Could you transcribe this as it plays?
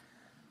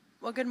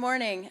Well, good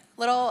morning.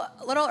 Little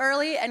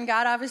early, and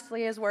God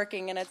obviously is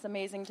working, and it's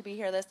amazing to be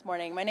here this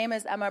morning. My name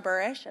is Emma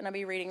Burrish, and I'll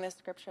be reading this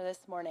scripture this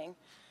morning,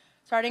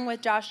 starting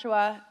with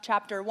Joshua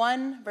chapter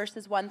 1,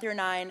 verses 1 through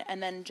 9,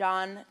 and then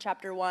John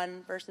chapter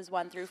 1, verses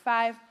 1 through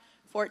 5,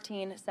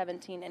 14,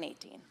 17, and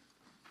 18.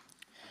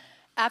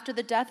 After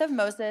the death of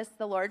Moses,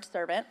 the Lord's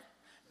servant,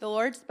 the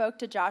Lord spoke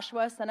to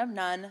Joshua, son of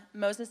Nun,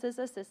 Moses'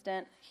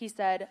 assistant. He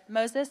said,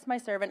 "Moses, my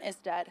servant, is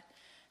dead.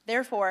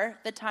 Therefore,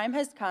 the time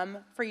has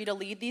come for you to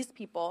lead these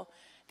people,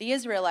 the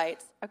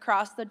Israelites,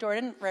 across the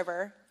Jordan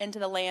River into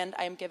the land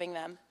I am giving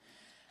them.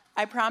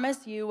 I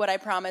promise you what I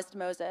promised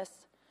Moses.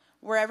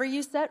 Wherever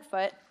you set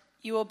foot,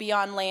 you will be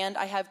on land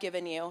I have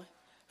given you,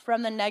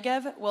 from the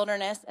Negev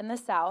wilderness in the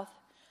south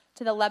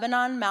to the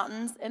Lebanon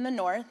mountains in the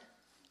north,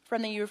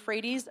 from the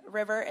Euphrates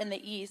River in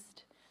the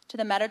east to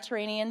the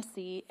Mediterranean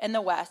Sea in the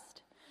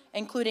west,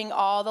 including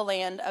all the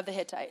land of the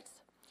Hittites.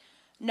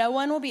 No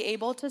one will be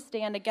able to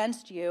stand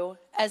against you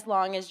as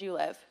long as you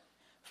live,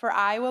 for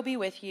I will be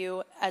with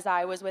you as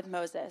I was with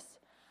Moses.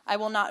 I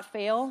will not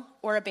fail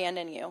or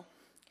abandon you.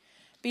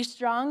 Be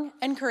strong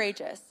and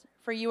courageous,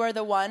 for you are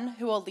the one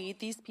who will lead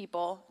these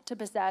people to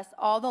possess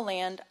all the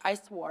land I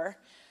swore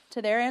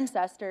to their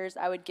ancestors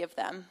I would give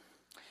them.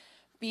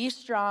 Be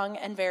strong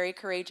and very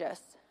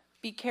courageous.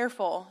 Be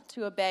careful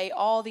to obey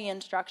all the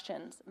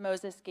instructions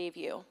Moses gave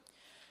you.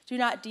 Do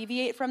not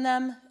deviate from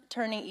them,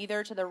 turning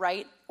either to the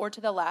right or to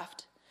the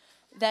left.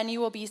 Then you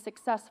will be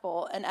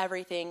successful in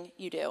everything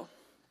you do.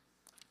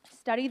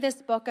 Study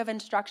this book of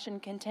instruction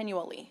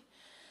continually.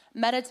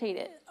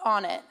 Meditate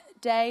on it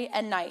day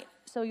and night,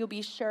 so you'll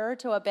be sure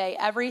to obey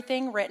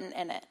everything written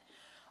in it.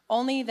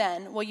 Only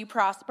then will you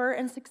prosper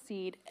and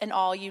succeed in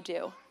all you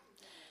do.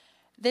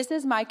 This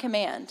is my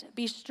command.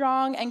 Be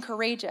strong and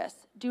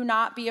courageous. Do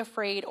not be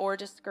afraid or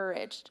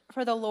discouraged,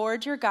 for the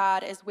Lord your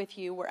God is with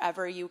you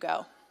wherever you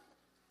go."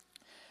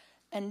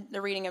 And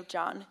the reading of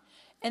John.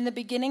 In the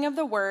beginning,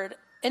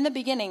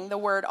 the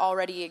Word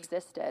already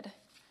existed.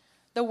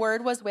 The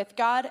Word was with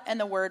God, and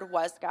the Word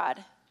was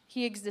God.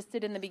 He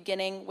existed in the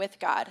beginning with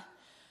God.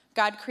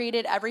 God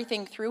created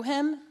everything through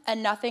him,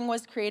 and nothing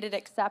was created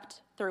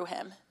except through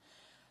him.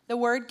 The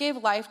Word gave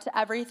life to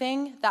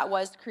everything that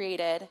was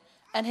created,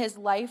 and his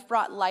life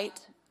brought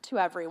light to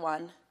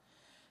everyone.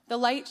 The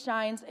light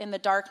shines in the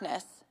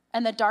darkness,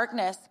 and the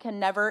darkness can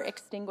never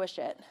extinguish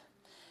it.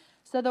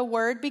 So the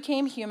Word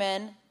became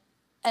human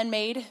and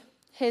made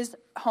his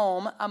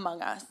home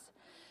among us.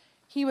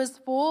 He was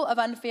full of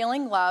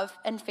unfailing love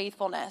and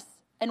faithfulness,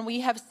 and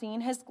we have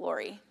seen his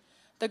glory,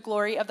 the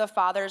glory of the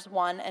Father's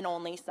one and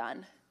only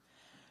Son.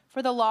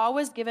 For the law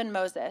was given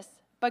Moses,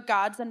 but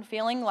God's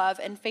unfailing love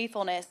and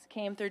faithfulness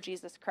came through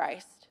Jesus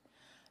Christ.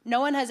 No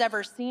one has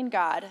ever seen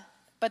God,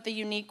 but the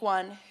unique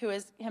one who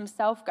is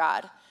himself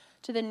God,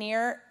 is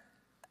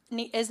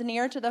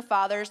near to the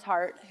Father's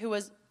heart,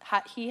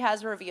 he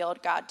has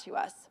revealed God to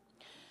us.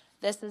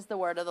 This is the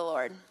word of the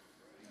Lord.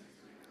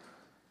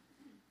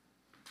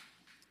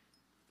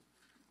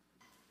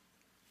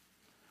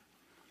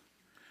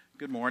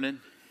 Good morning.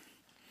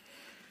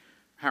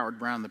 Howard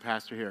Brown, the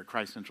pastor here at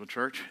Christ Central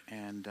Church,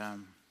 and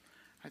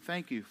I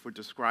thank you for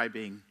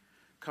describing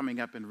coming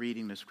up and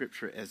reading the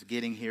scripture as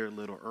getting here a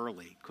little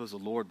early, because the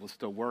Lord was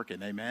still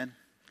working, amen?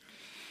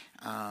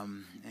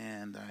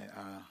 And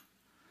I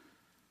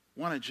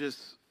want to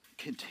just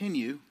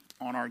continue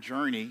on our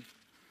journey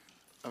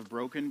of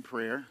broken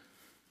prayer.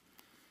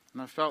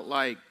 And I felt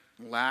like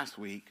last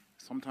week,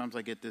 sometimes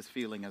I get this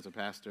feeling as a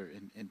pastor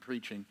in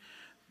preaching,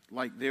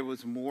 like there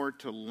was more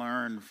to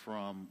learn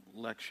from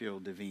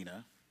Lectio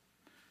Divina,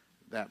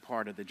 that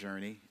part of the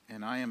journey.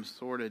 And I am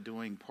sort of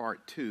doing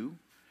part 2,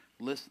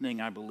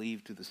 listening, I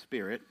believe, to the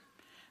Spirit,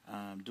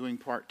 doing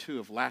part 2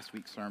 of last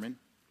week's sermon.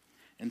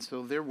 And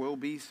so there will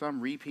be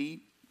some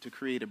repeat to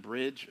create a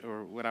bridge,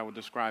 or what I would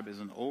describe as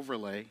an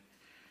overlay.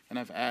 And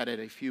I've added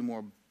a few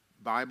more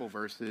Bible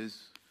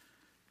verses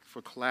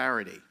for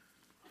clarity.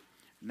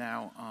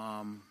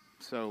 Now,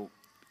 so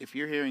if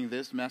you're hearing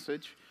this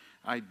message,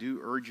 I do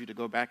urge you to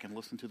go back and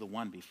listen to the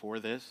one before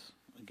this.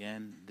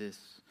 Again,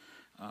 this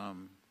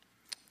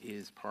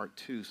is part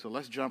 2. So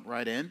let's jump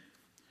right in.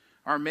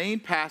 Our main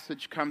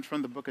passage comes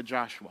from the book of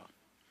Joshua.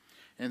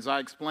 And as I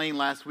explained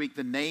last week,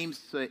 the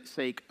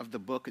namesake of the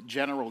book,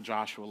 General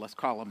Joshua, let's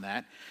call him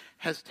that,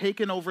 has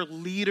taken over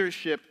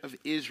leadership of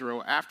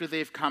Israel after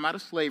they've come out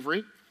of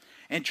slavery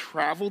and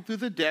traveled through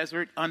the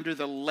desert under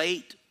the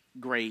late,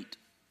 great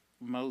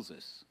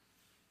Moses.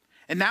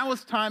 And now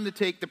it's time to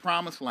take the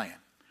promised land.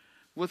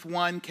 With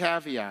one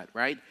caveat,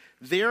 right?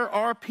 There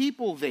are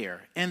people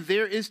there, and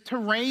there is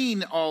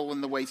terrain all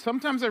in the way.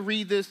 Sometimes I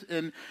read this,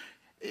 and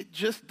it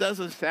just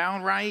doesn't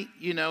sound right.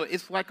 You know,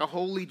 it's like a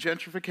holy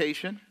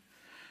gentrification.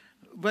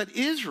 But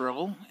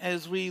Israel,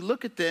 as we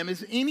look at them,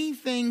 is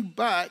anything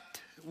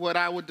but what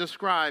I would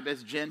describe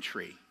as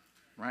gentry,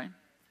 right?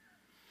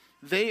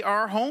 They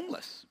are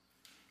homeless.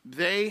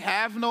 They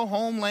have no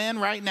homeland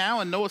right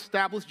now and no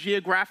established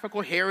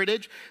geographical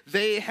heritage.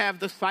 They have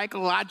the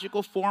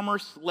psychological former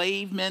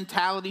slave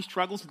mentality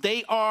struggles.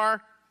 They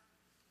are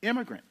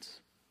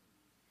immigrants.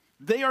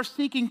 They are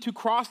seeking to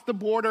cross the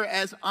border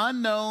as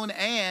unknown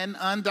and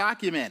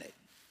undocumented.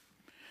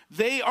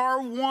 They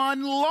are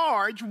one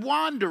large,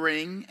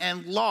 wandering,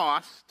 and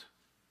lost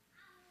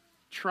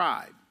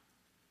tribe.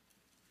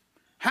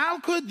 How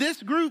could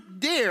this group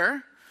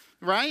dare,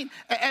 right,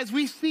 as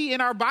we see in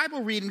our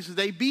Bible readings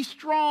today, be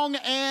strong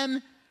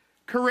and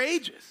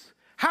courageous?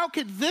 How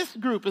could this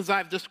group, as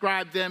I've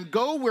described them,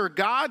 go where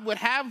God would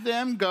have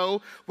them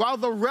go, while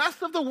the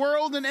rest of the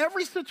world in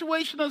every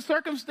situation and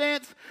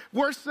circumstance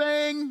were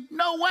saying,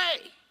 no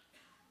way?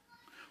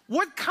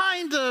 What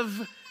kind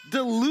of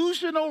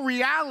delusional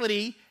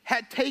reality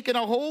had taken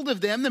a hold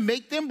of them to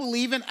make them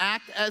believe and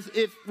act as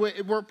if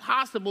it were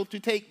possible to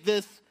take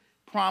this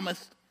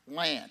promised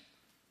land?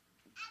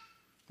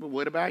 Well,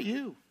 what about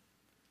you?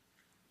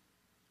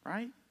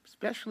 Right?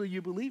 Especially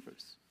you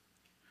believers.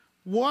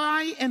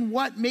 Why and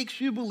what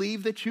makes you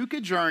believe that you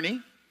could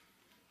journey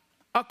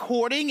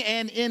according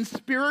and in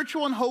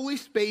spiritual and holy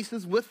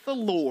spaces with the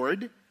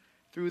Lord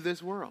through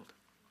this world?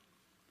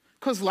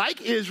 Because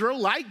like Israel,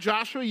 like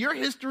Joshua, your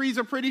histories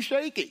are pretty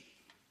shaky.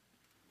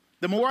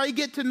 The more I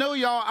get to know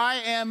y'all, I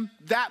am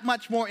that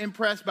much more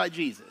impressed by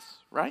Jesus,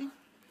 right?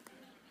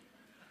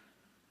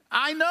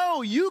 I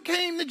know you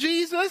came to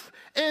Jesus,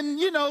 and,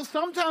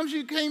 sometimes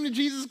you came to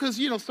Jesus because,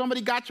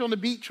 somebody got you on the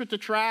beat trip to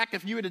track,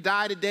 if you were to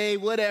die today,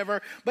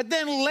 whatever. But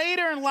then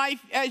later in life,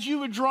 as you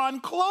were drawn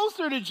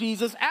closer to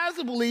Jesus as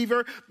a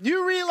believer,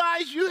 you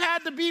realized you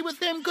had to be with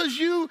him because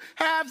you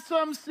have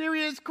some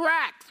serious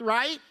cracks,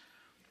 right?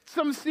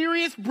 Some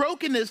serious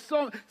brokenness,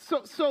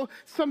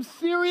 some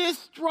serious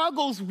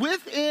struggles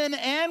within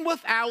and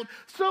without.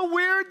 So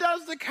where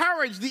does the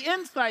courage, the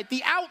insight,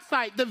 the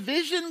outsight, the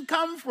vision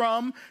come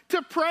from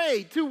to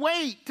pray, to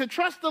wait, to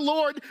trust the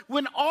Lord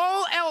when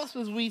all else,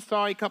 as we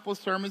saw a couple of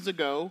sermons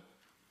ago,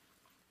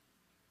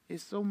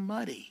 is so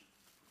muddy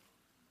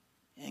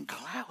and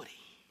cloudy?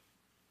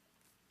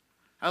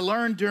 I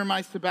learned during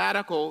my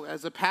sabbatical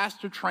as a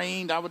pastor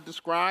trained, I would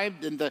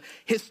describe in the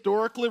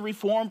historically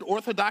reformed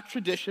Orthodox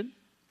tradition,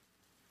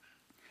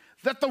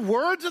 that the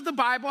words of the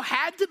Bible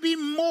had to be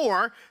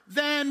more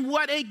than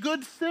what a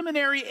good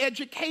seminary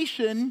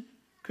education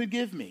could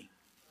give me,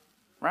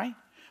 right?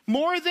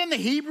 More than the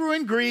Hebrew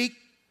and Greek,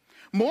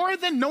 more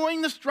than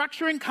knowing the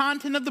structure and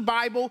content of the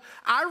Bible,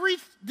 I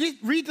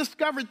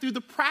rediscovered through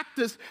the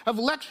practice of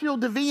Lectio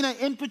Divina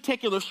in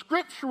particular,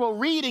 scriptural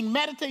reading,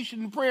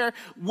 meditation, and prayer,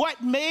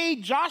 what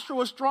made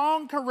Joshua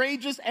strong,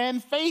 courageous,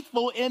 and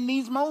faithful in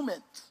these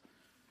moments.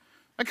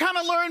 I kind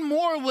of learned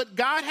more of what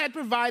God had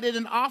provided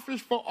and offers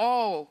for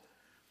all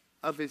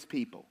of his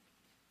people.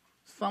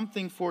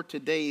 Something for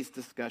today's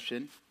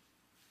discussion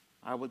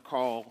I would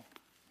call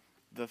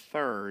the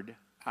third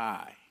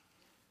eye.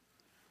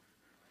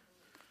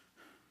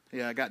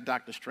 Yeah, I got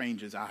Dr.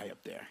 Strange's eye up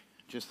there,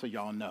 just so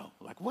y'all know.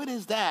 Like, what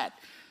is that?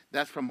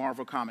 That's from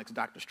Marvel Comics,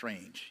 Doctor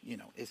Strange.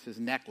 It's his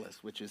necklace,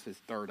 which is his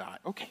third eye.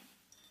 Okay.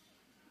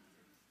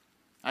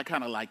 I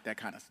kind of like that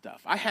kind of stuff.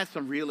 I had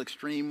some real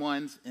extreme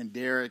ones, and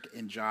Derek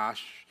and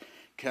Josh,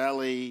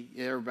 Kelly,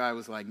 everybody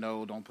was like,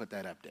 no, don't put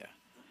that up there.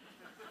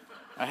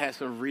 I had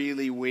some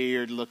really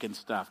weird looking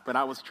stuff, but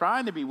I was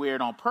trying to be weird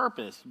on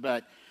purpose,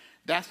 but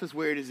that's as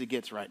weird as it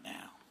gets right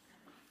now.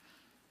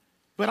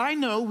 But I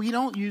know we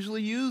don't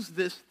usually use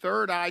this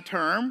third eye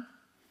term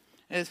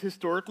as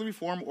historically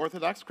reformed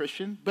Orthodox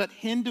Christian, but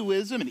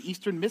Hinduism and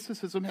Eastern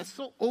mysticism has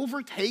so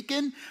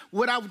overtaken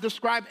what I would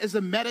describe as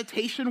a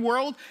meditation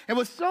world. And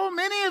with so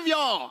many of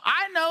y'all,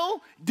 I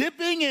know,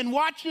 dipping and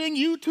watching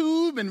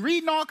YouTube and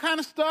reading all kind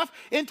of stuff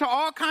into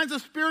all kinds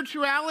of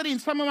spirituality,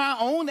 and some of my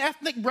own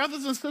ethnic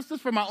brothers and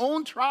sisters from my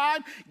own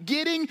tribe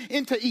getting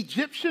into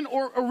Egyptian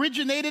or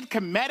originated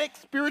Kemetic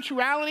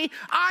spirituality,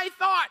 I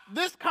thought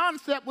this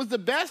concept was the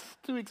best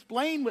to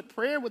explain what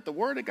prayer with the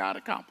Word of God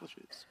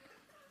accomplishes,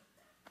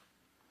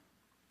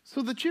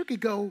 so that you could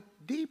go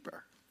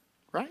deeper,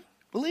 right?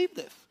 Believe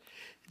this.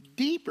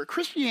 Deeper.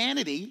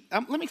 Christianity,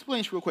 let me explain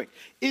this real quick,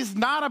 is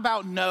not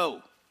about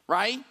no,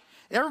 right?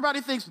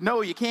 Everybody thinks, no,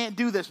 you can't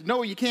do this.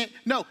 No, you can't.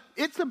 No,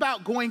 it's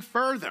about going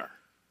further,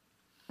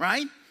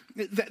 right?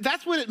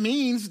 That's what it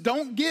means.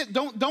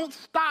 Don't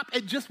stop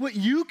at just what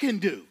you can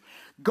do.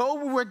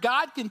 Go where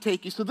God can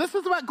take you. So this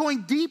is about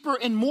going deeper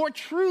and more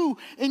true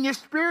in your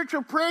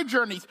spiritual prayer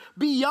journeys,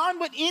 beyond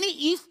what any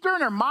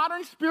Eastern or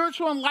modern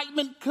spiritual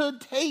enlightenment could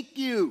take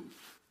you.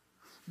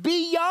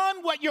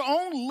 Beyond what your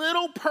own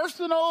little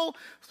personal,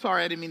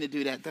 sorry, I didn't mean to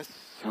do that. That's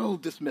so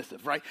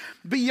dismissive, right?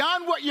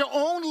 Beyond what your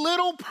own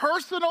little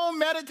personal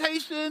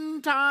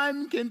meditation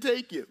time can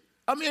take you.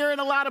 I'm hearing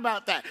a lot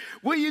about that.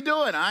 What are you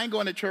doing? I ain't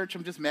going to church.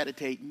 I'm just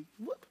meditating.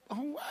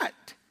 On what?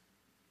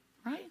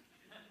 Right?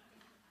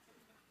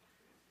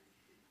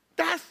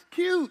 That's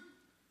cute,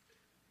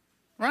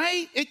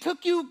 right? It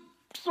took you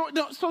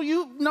so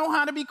you know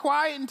how to be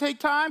quiet and take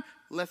time.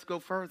 Let's go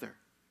further.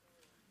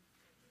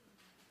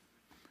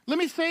 Let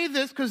me say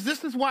this because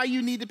this is why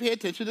you need to pay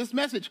attention to this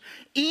message.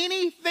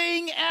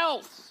 Anything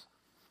else,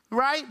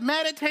 right,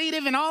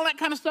 meditative and all that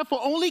kind of stuff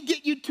will only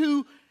get you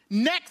to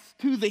next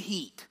to the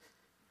heat,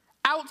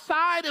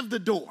 outside of the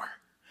door.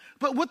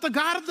 But what the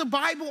God of the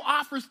Bible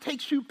offers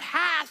takes you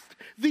past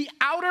the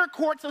outer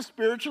courts of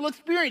spiritual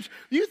experience.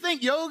 You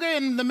think yoga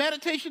and the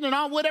meditation and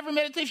all whatever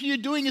meditation you're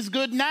doing is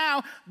good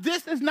now.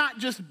 This is not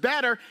just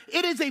better.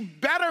 It is a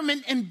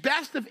betterment and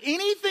best of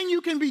anything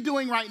you can be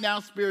doing right now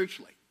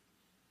spiritually.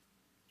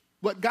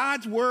 What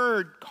God's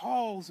word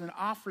calls and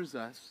offers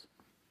us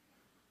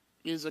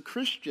is a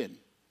Christian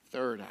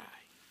third eye.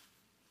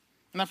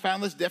 And I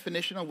found this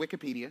definition on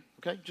Wikipedia,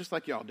 okay, just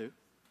like y'all do.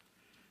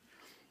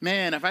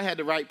 Man, if I had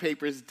to write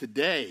papers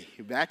today,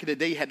 back in the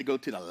day you had to go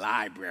to the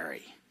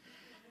library.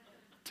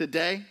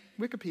 Today,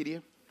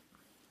 Wikipedia.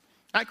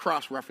 I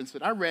cross-referenced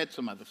it. I read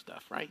some other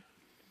stuff, right?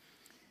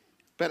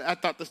 But I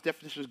thought this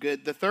definition was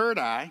good. The third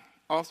eye,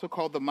 also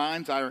called the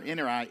mind's eye or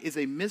inner eye, is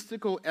a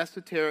mystical,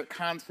 esoteric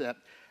concept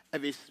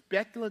of a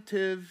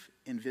speculative,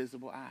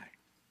 invisible eye,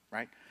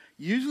 right?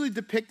 Usually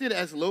depicted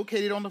as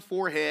located on the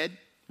forehead,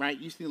 right?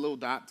 You see little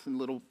dots and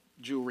little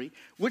jewelry,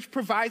 which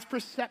provides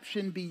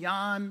perception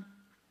beyond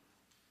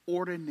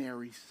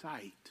ordinary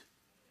sight,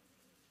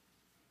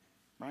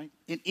 right?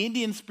 In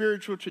Indian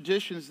spiritual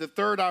traditions, the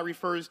third eye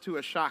refers to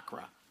a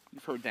chakra.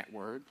 You've heard that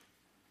word.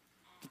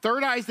 The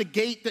third eye is the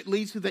gate that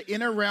leads to the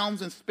inner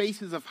realms and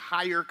spaces of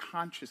higher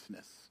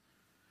consciousness.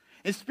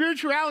 In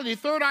spirituality,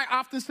 the third eye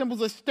often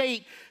symbolizes a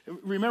state,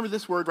 remember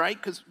this word, right?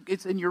 Because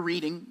it's in your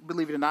reading,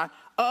 believe it or not,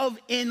 of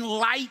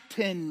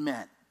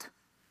enlightenment.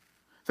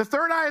 The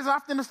third eye is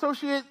often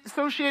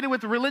associated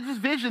with religious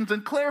visions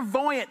and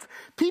clairvoyance.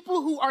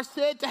 People who are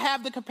said to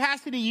have the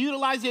capacity to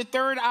utilize their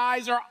third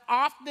eyes are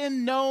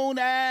often known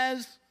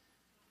as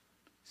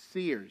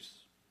seers.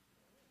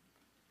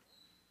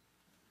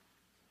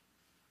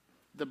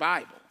 The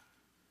Bible,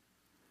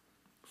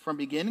 from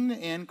beginning to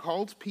end,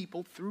 calls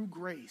people through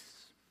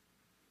grace,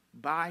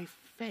 by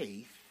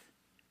faith,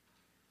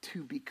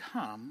 to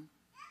become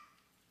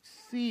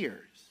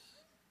seers.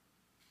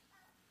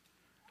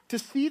 To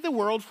see the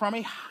world from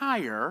a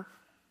higher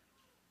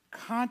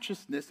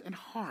consciousness and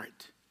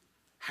heart.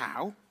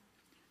 How?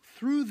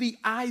 Through the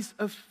eyes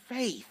of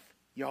faith,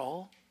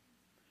 y'all.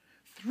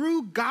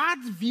 Through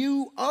God's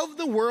view of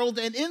the world,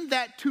 and in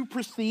that to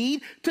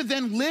proceed, to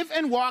then live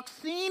and walk,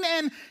 seen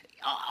and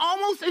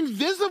almost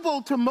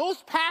invisible to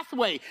most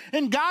pathway.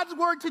 In God's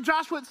word to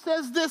Joshua, it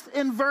says this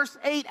in verse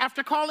 8,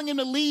 after calling him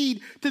to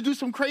lead to do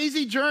some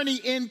crazy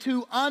journey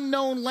into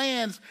unknown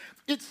lands.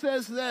 It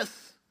says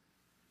this: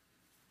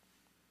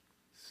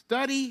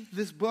 study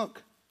this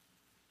book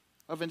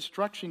of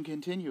instruction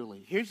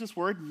continually. Here's this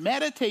word: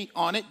 meditate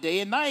on it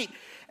day and night,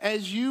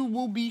 as you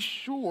will be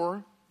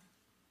sure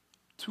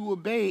to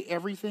obey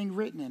everything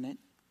written in it.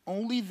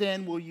 Only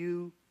then will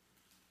you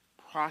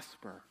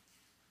prosper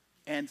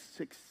and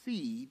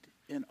succeed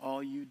in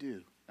all you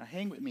do. Now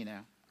hang with me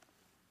now.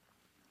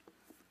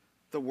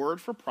 The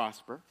word for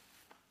prosper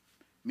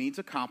means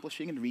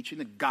accomplishing and reaching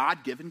a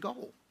God-given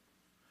goal.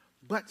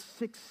 But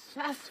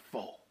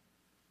successful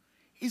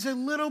is a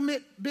little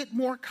bit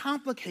more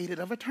complicated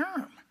of a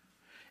term,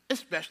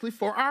 especially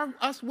for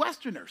us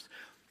Westerners.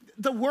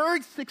 The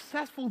word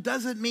successful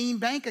doesn't mean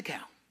bank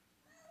account,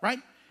 right?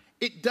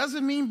 It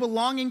doesn't mean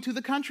belonging to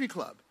the country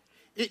club.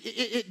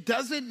 It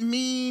doesn't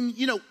mean,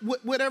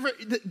 whatever,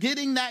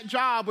 getting that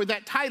job or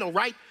that title,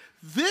 right?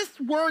 This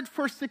word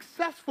for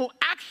successful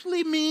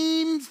actually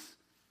means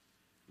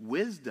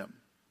wisdom,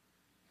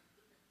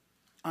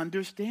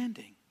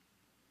 understanding.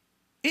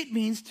 It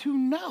means to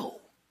know.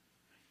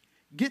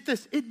 Get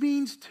this, it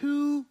means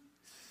to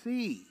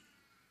see,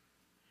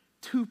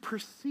 to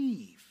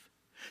perceive.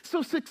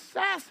 So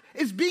success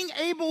is being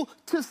able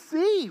to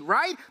see,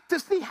 right? To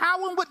see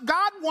how and what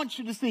God wants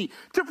you to see.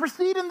 To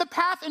proceed in the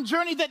path and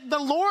journey that the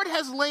Lord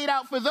has laid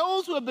out for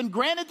those who have been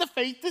granted the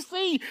faith to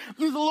see.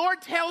 The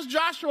Lord tells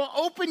Joshua,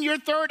 open your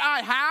third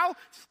eye. How?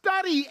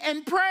 Study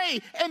and pray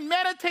and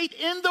meditate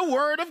in the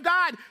word of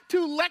God.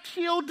 To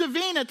lectio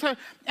divina,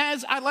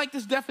 as I like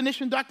this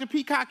definition Dr.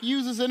 Peacock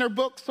uses in her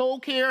book, Soul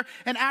Care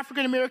and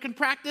African American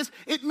Practice.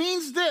 It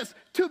means this: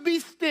 to be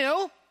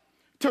still,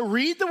 to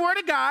read the word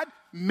of God,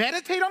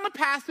 meditate on the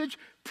passage,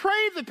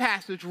 pray the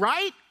passage,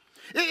 right?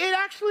 It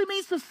actually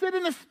means to sit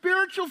in the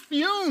spiritual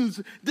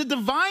fumes, the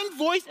divine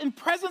voice and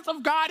presence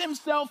of God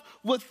himself,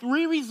 with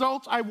three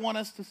results I want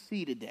us to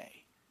see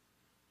today.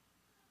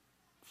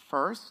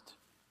 First,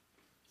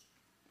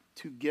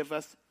 to give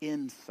us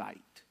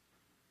insight.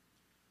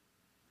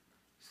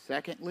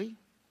 Secondly,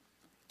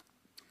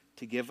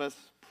 to give us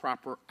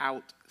proper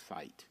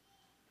outsight.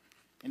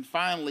 And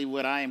finally,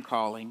 what I am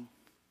calling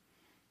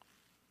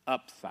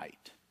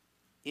upsight.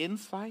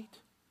 Insight,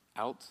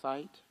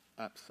 outsight,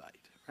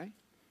 upsight, right?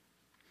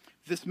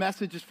 This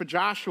message is for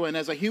Joshua, and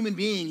as a human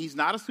being, he's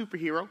not a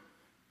superhero.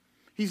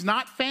 He's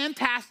not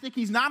fantastic.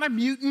 He's not a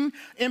mutant,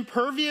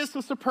 impervious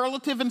or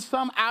superlative in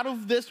some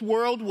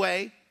out-of-this-world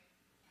way.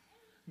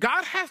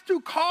 God has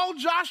to call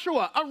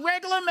Joshua, a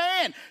regular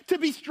man, to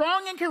be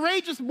strong and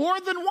courageous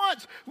more than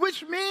once,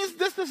 which means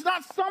this is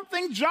not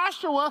something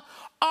Joshua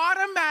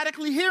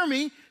automatically, hear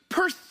me,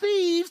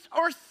 perceives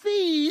or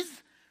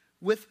sees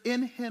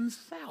within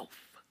himself.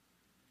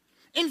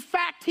 In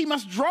fact, he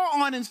must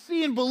draw on and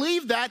see and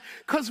believe that,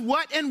 because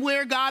what and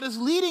where God is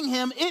leading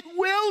him, it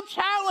will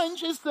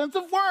challenge his sense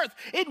of worth.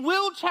 It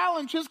will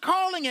challenge his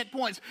calling at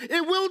points.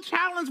 It will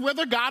challenge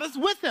whether God is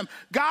with him.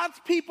 God's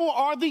people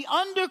are the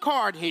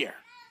undercard here.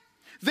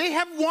 They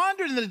have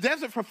wandered in the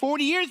desert for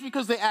 40 years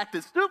because they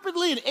acted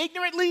stupidly and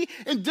ignorantly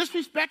and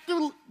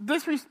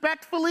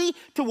disrespectfully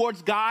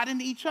towards God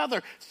and each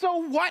other.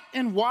 So what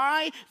and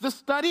why the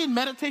study and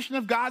meditation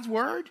of God's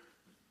word?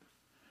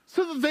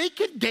 So that they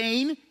could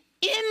gain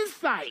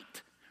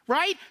insight,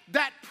 right?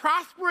 That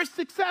prosperous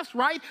success,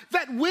 right?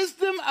 That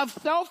wisdom of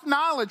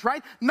self-knowledge,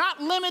 right? Not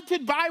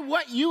limited by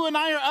what you and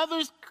I or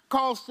others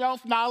call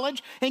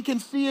self-knowledge and can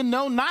see and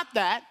know, not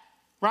that,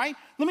 right?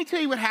 Let me tell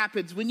you what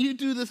happens when you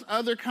do this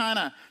other kind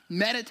of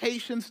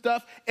meditation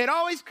stuff. It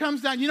always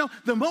comes down,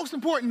 the most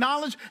important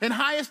knowledge and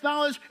highest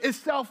knowledge is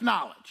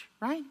self-knowledge,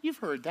 right? You've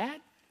heard that.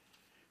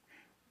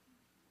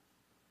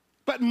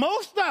 But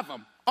most of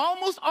them,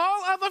 almost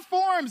all other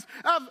forms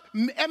of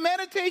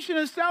meditation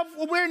and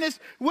self-awareness,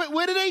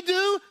 what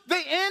do?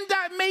 They end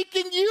up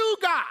making you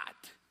God,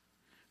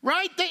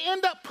 right? They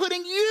end up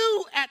putting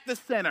you at the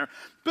center.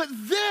 But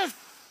this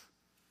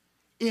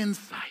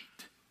insight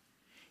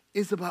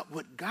is about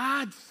what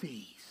God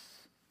sees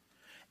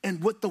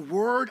and what the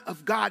Word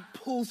of God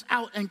pulls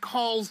out and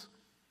calls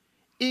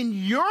in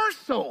your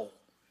soul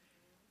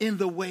in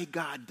the way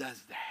God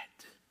does that.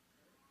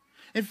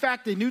 In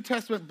fact, the New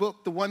Testament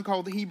book, the one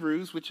called the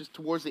Hebrews, which is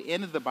towards the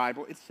end of the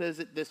Bible, it says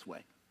it this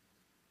way.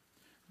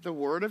 The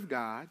Word of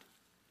God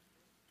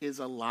is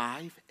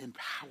alive and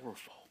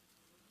powerful.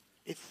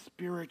 It's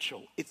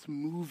spiritual. It's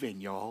moving,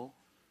 y'all.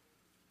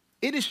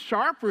 It is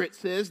sharper, it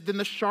says, than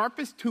the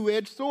sharpest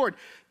two-edged sword,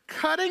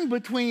 cutting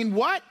between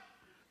what?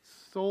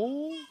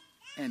 Soul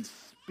and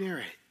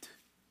spirit.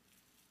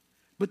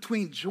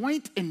 Between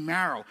joint and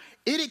marrow.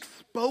 It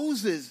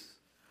exposes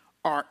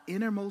our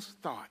innermost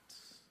thoughts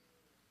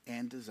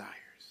and desires.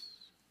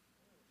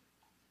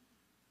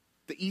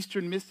 The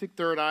Eastern mystic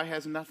third eye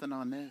has nothing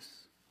on this.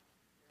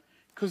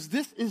 Because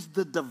this is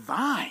the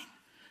divine.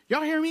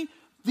 Y'all hear me?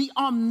 The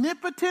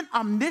omnipotent,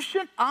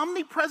 omniscient,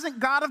 omnipresent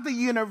God of the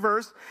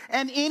universe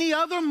and any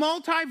other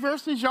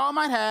multiverses y'all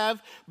might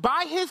have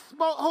by his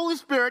Holy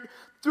Spirit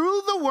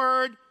through the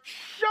word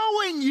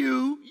showing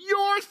you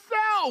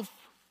yourself.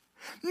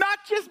 Not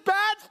just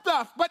bad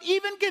stuff, but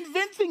even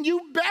convincing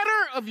you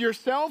better of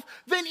yourself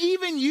than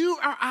even you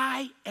or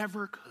I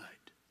ever could.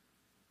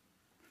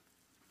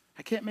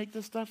 I can't make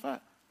this stuff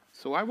up,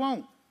 so I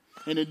won't.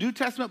 In a New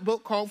Testament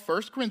book called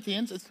 1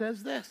 Corinthians, it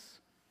says this.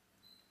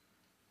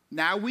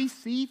 Now we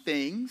see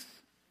things,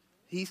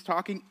 he's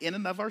talking in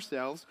and of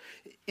ourselves,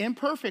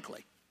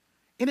 imperfectly.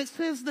 And it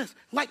says this,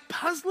 like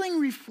puzzling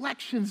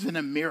reflections in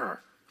a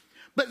mirror.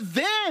 But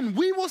then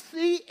we will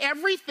see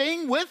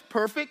everything with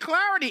perfect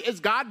clarity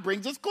as God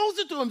brings us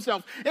closer to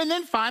himself. And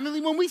then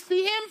finally, when we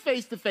see him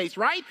face to face,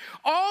 right?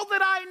 All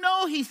that I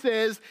know, he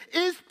says,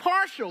 is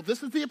partial.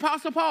 This is the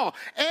Apostle Paul.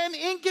 And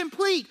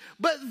incomplete.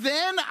 But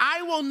then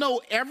I will know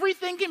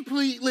everything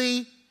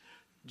completely,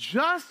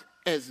 just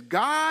as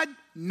God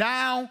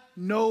now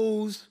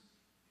knows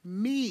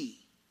me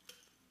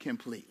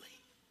completely.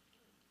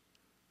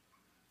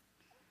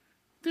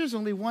 There's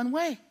only one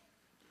way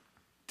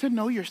to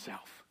know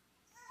yourself.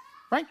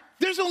 Right?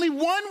 There's only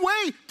one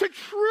way to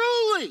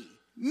truly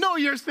know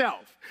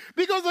yourself.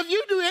 Because if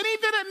you do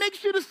anything that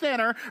makes you the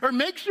center or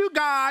makes you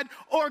God,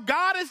 or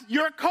God is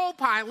your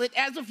co-pilot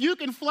as if you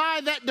can fly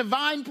that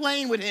divine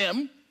plane with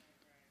him,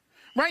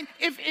 right?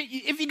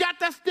 If you got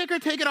that sticker,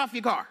 take it off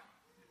your car.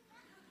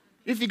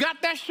 If you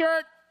got that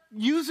shirt,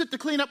 use it to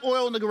clean up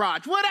oil in the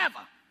garage, whatever.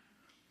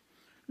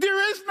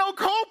 There is no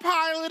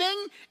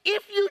co-piloting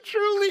if you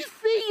truly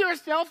see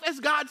yourself as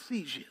God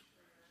sees you.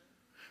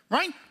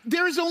 Right?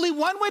 There is only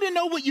one way to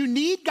know what you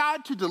need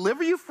God to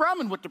deliver you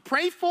from and what to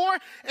pray for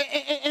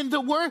and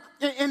the word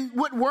and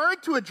what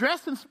word to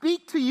address and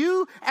speak to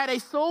you at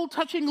a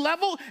soul-touching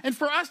level, and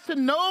for us to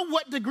know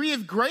what degree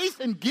of grace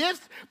and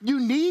gifts you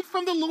need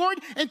from the Lord,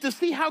 and to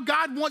see how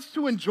God wants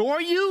to enjoy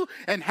you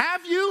and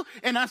have you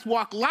and us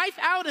walk life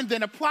out and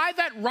then apply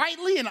that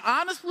rightly and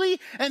honestly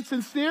and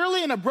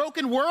sincerely in a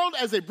broken world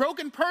as a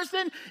broken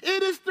person.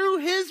 It is through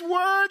his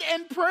word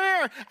and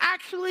prayer.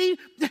 Actually,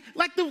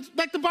 like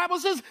the Bible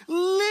says,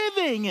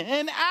 living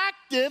and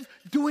active,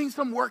 doing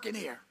some work in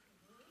here.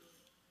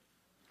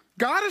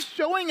 God is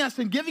showing us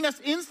and giving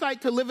us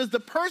insight to live as the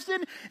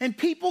person and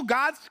people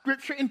God's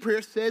scripture and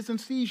prayer says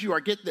and sees you are,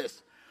 get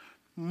this,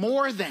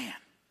 more than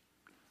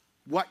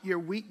what your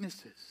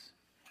weaknesses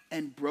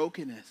and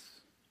brokenness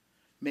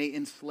may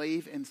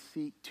enslave and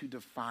seek to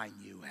define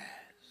you as.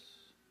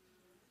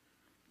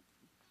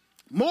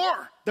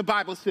 More, the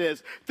Bible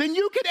says, than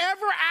you could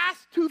ever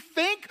ask to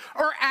think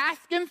or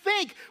ask and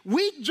think.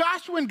 Weak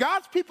Joshua and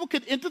God's people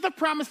could enter the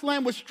promised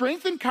land with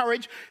strength and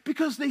courage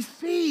because they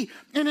see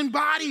and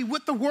embody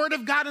what the word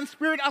of God and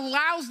spirit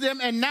allows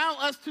them and now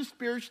us to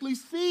spiritually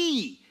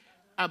see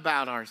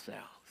about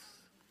ourselves.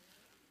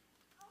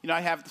 I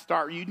have to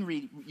start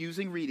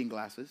using reading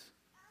glasses.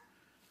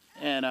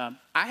 And I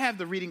have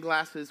the reading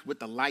glasses with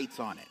the lights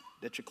on it.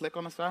 Did you click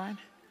on the side?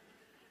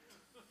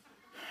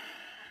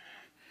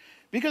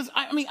 Because,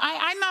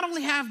 I not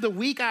only have the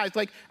weak eyes,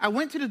 like, I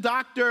went to the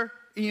doctor,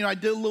 and, I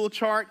did a little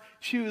chart.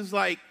 She was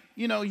like,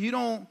 you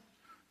don't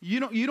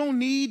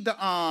need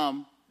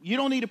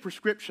a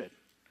prescription.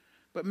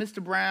 But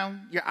Mr.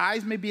 Brown, your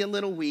eyes may be a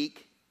little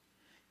weak.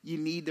 You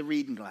need the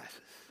reading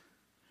glasses.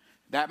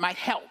 That might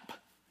help.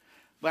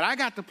 But I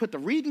got to put the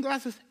reading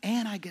glasses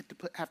and I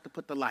have to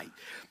put the light.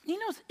 You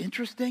know what's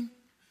interesting?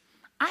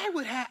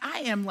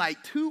 I am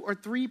like 2 or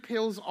 3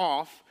 pills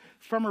off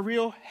from a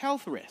real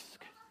health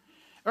risk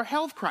or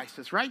health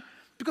crisis, right?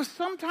 Because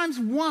sometimes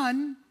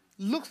 1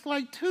 looks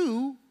like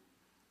 2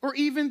 or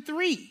even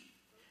 3.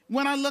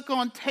 When I look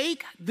on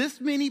take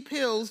this many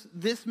pills,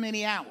 this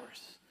many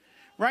hours,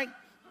 right?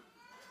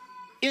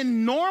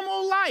 In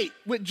normal light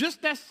with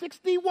just that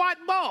 60-watt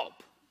bulb,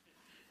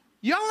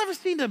 y'all ever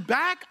seen the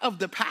back of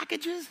the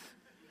packages?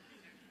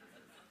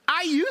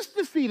 I used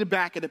to see the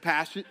back of the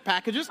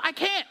packages. I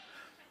can't.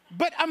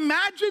 But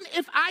imagine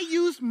if I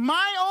use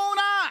my own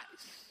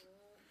eyes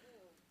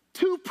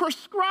to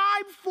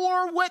prescribe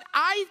for what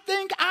I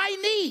think I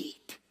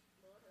need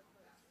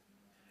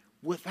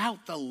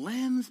without the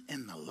lens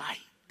and the light.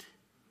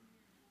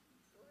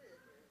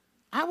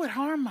 I would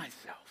harm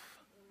myself.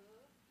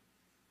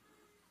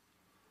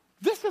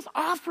 This is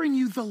offering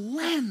you the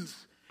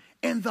lens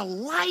and the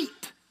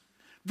light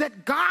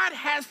that God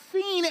has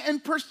seen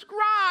and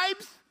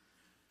prescribes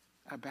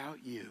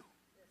about you.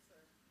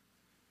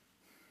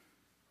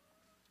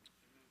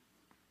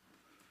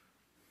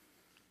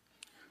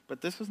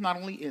 But this is not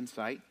only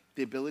insight,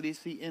 the ability to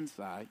see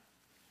inside,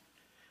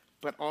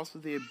 but also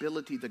the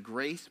ability, the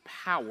grace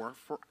power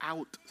for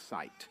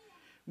outsight,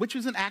 which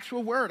is an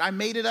actual word. I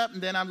made it up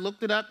and then I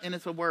looked it up and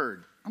it's a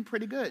word. I'm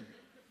pretty good.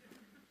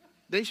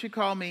 They should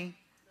call me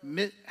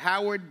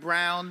Howard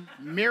Brown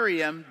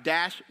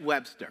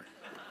Merriam-Webster.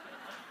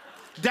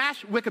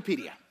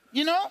 Wikipedia.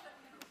 You know?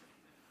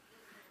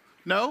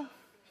 No?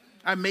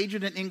 I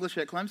majored in English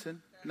at Clemson.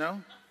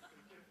 No?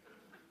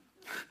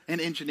 In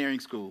engineering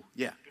school.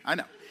 Yeah, I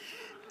know.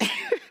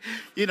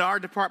 Our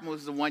department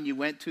was the one you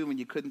went to when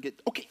you couldn't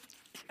get, okay.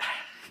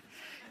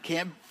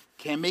 Can't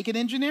make it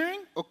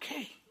engineering?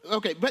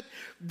 Okay, but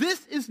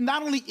this is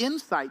not only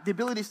insight, the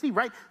ability to see,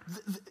 right?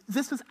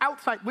 This is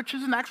outsight, which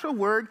is an actual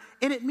word,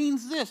 and it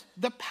means this,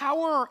 the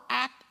power or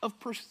act of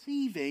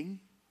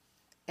perceiving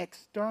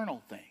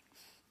external things.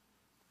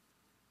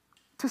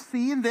 To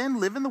see and then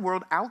live in the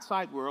world,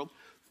 outside world,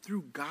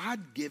 through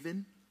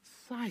God-given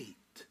sight.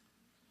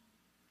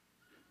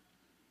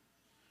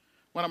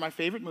 One of my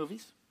favorite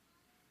movies,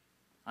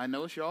 I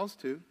know it's y'all's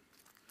too,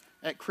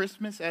 at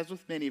Christmas, as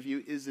with many of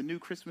you, is the new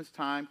Christmas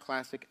time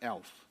classic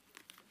Elf.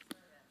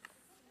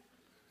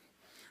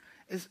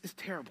 It's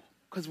terrible,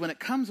 because when it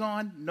comes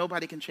on,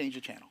 nobody can change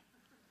the channel.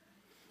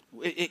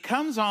 It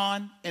comes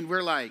on, and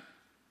we're like,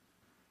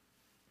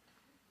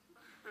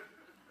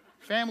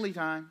 family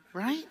time,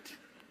 right?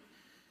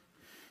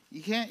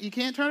 You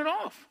can't turn it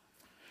off.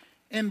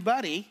 And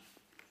Buddy,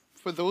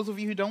 for those of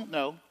you who don't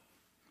know,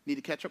 need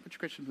to catch up with your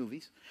Christian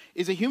movies,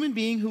 is a human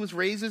being who was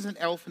raised as an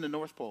elf in the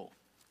North Pole.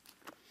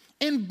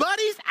 In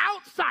Buddy's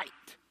outsight,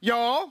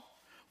 y'all,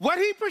 what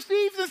he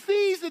perceives and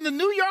sees in the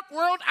New York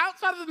world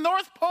outside of the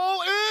North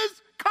Pole is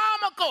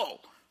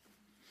comical.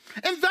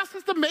 And thus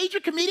is the major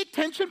comedic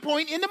tension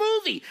point in the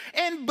movie.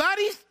 And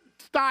Buddy's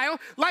style,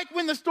 like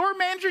when the store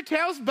manager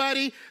tells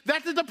Buddy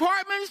that the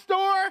department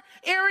store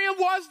area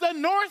was the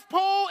North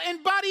Pole,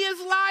 and Buddy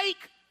is like,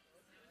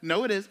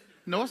 no, it is.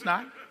 No, it's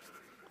not.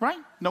 Right?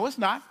 No, it's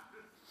not.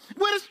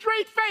 With a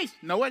straight face.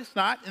 No, it's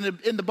not.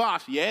 In the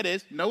boss. Yeah, it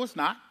is. No, it's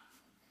not.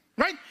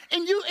 Right?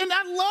 And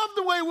I love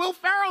the way Will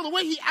Ferrell, the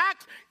way he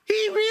acts.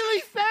 He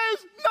really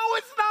says, no,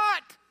 it's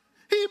not.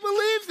 He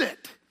believes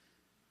it.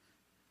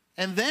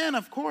 And then,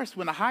 of course,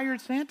 when a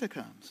hired Santa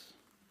comes,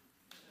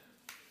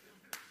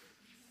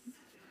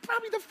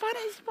 probably the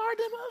funniest part of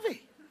the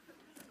movie.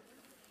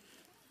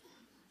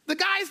 The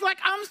guy's like,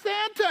 I'm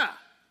Santa.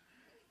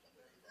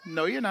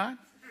 No, you're not.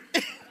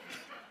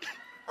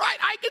 Right?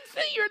 I can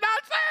see you're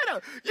not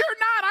Santa. You're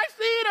not. I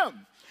seen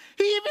him.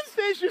 He even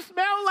says you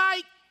smell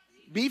like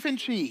beef and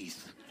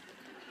cheese.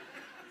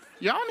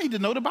 Y'all need to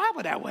know the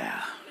Bible that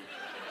well.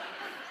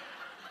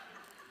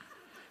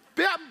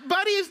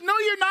 Buddies, no,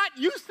 you're not.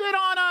 You sit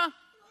on a...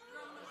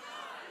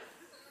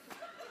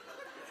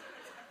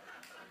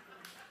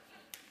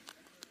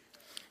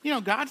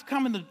 God's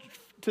coming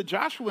to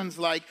Joshua and's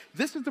like,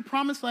 this is the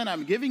promised land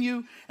I'm giving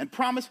you, and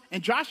promise.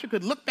 And Joshua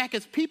could look back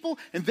at his people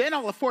and then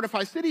all the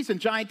fortified cities and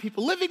giant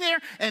people living there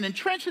and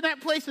entrench in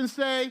that place and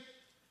say,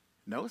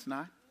 no, it's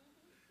not.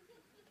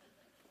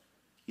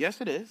 Yes,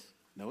 it is.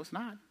 No, it's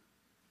not.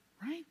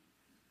 Right?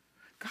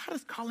 God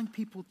is calling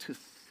people to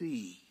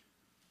see,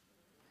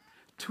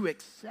 to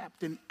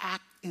accept and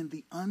act in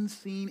the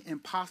unseen,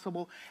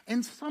 impossible,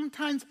 and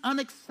sometimes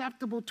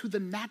unacceptable to the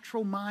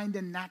natural mind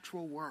and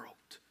natural world.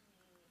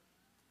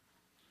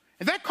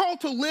 And that call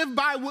to live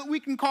by what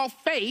we can call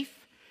faith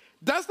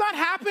does not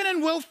happen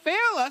and will fail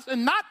us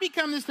and not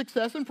become the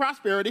success and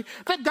prosperity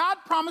that God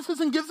promises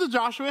and gives to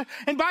Joshua,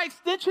 and by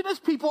extension his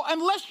people,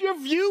 unless your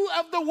view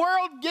of the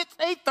world gets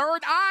a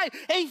third eye,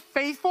 a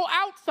faithful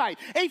outsight,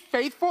 a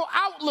faithful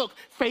outlook,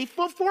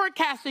 faithful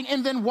forecasting,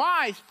 and then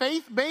wise,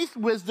 faith-based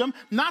wisdom,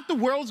 not the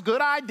world's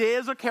good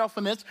ideas or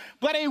carefulness,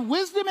 but a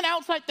wisdom and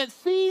outsight that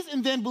sees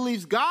and then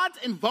believes God's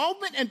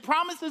involvement and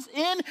promises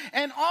in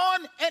and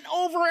on and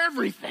over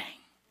everything.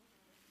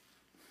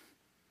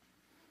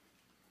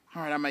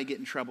 All right, I might get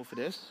in trouble for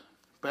this,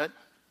 but,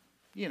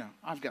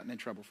 I've gotten in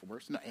trouble for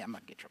worse. No, I'm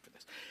not getting in trouble for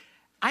this.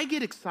 I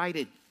get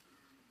excited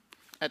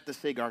at the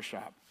cigar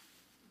shop,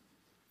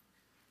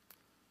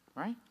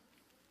 right?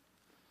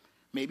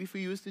 Maybe for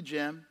you it's the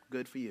gym,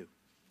 good for you.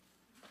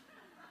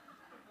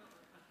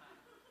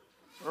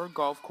 Or a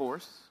golf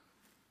course,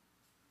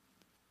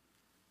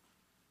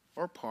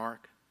 or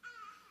park.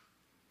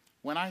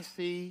 When I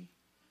see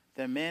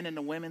the men and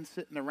the women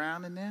sitting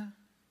around in there,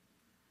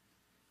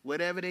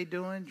 whatever they're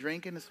doing,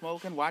 drinking and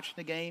smoking, watching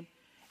the game.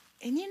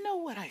 And you know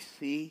what I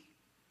see?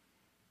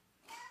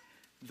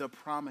 The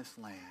promised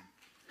land.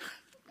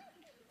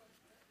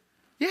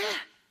 Yeah.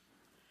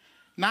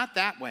 Not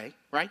that way,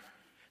 right?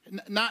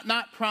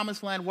 Not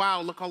promised land,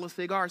 wow, look all the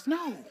cigars.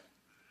 No.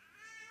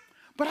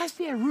 But I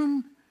see a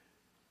room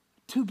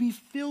to be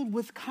filled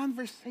with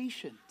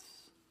conversations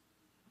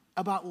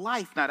about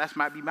life. Now, that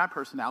might be my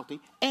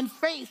personality. And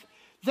faith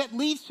that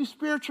leads to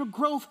spiritual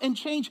growth and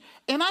change.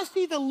 And I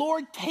see the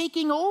Lord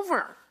taking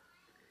over,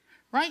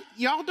 right?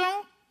 Y'all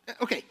don't?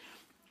 Okay.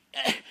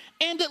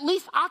 And at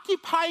least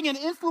occupying an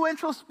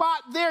influential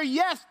spot there,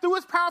 yes, through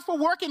his powerful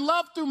work and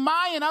love through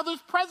my and others'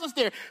 presence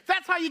there.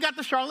 That's how you got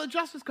the Charlotte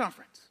Justice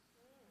Conference.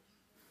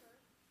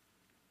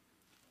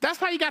 That's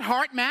how you got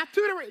Heart Math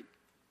Tutoring.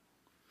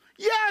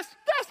 Yes,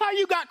 that's how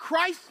you got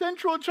Christ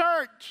Central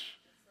Church.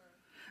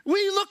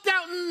 We looked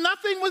out and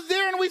nothing was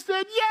there and we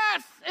said,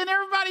 yes. And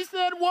everybody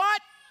said,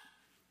 what?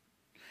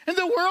 And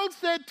the world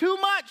said, too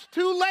much,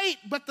 too late.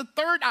 But the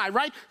third eye,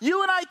 right?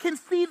 You and I can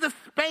see the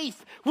space.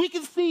 We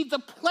can see the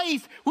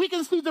place. We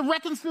can see the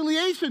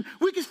reconciliation.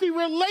 We can see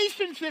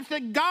relationships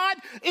that God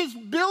is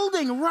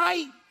building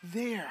right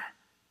there.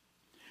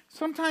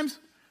 Sometimes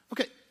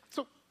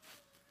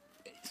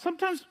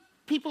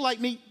people like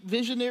me,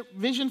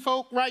 vision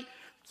folk, right?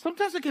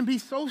 Sometimes it can be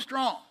so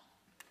strong.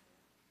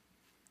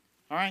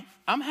 All right?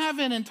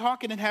 I'm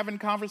talking and having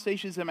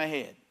conversations in my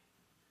head.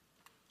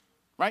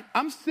 Right?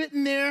 I'm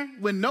sitting there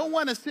when no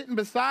one is sitting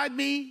beside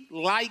me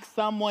like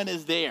someone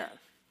is there.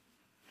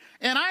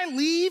 And I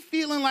leave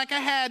feeling like I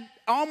had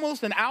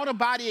almost an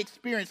out-of-body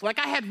experience, like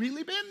I had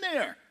really been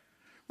there.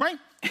 Right?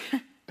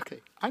 Okay,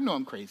 I know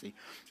I'm crazy.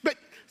 But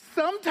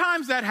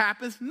sometimes that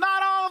happens,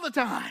 not all the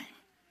time.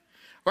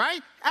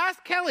 Right?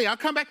 Ask Kelly. I'll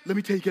come back. Let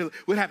me tell you, Kelly,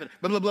 what happened?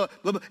 Blah, blah, blah,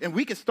 blah, blah. And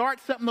we can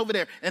start something over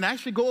there. And I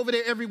should go over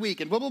there every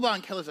week. And blah, blah, blah.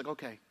 And Kelly's like,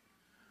 okay.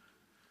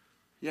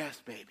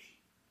 Yes, baby.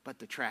 But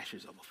the trash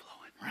is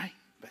overflowing, right?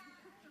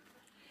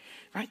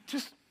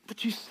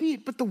 But you see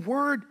it. But the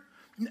word,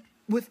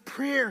 with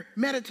prayer,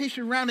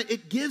 meditation around it,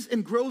 it gives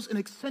and grows and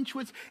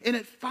accentuates, and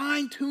it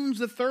fine-tunes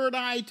the third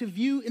eye to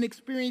view and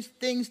experience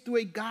things through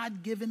a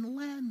God-given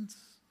lens.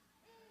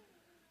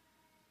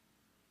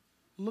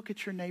 Look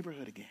at your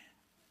neighborhood again.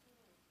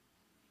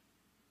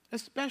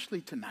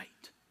 Especially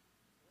tonight.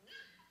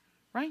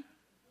 Right?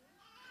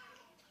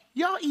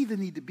 Y'all either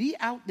need to be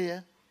out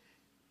there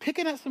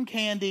picking up some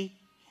candy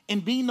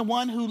and being the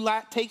one who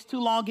takes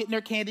too long getting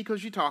their candy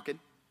because you're talking.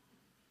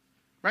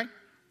 Right?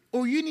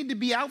 Or you need to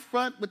be out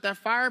front with that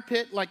fire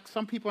pit like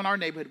some people in our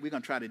neighborhood. We're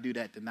going to try to do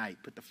that tonight.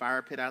 Put the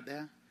fire pit out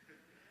there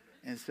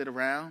and sit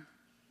around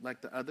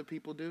like the other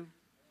people do.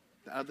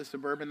 The other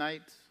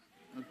suburbanites.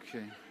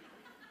 Okay.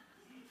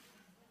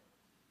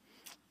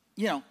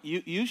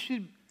 You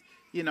should,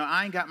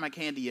 I ain't got my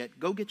candy yet.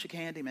 Go get your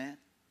candy, man.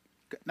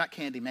 Not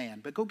candy man,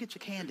 but go get your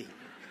candy.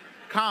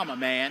 Comma,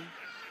 man.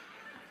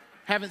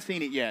 Haven't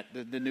seen it yet,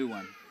 the new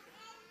one.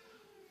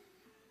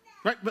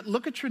 Right? But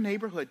look at your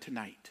neighborhood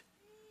tonight.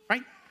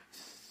 Right?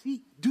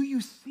 Do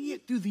you see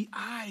it through the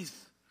eyes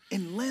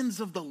and lens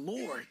of the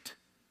Lord?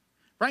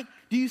 Right?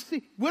 Do you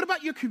see? What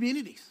about your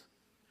communities?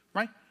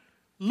 Right?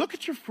 Look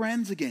at your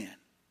friends again.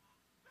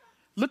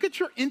 Look at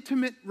your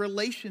intimate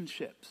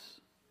relationships.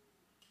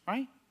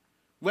 Right?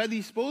 Whether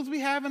you're supposed to be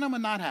having them or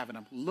not having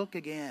them, look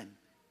again.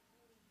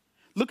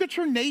 Look at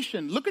your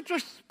nation. Look at your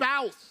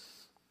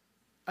spouse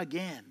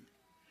again.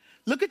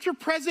 Look at your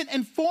present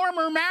and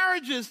former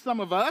marriages, some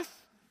of us.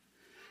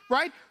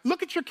 Right?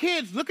 Look at your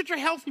kids. Look at your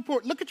health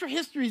report. Look at your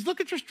histories.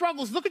 Look at your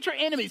struggles. Look at your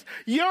enemies.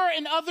 Your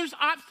and others'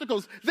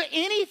 obstacles. The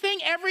anything,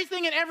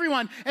 everything, and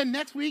everyone. And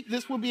next week,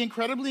 this will be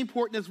incredibly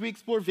important as we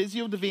explore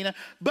Visio Divina.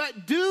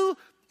 But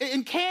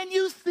can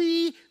you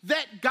see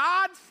that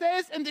God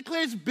says and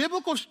declares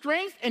biblical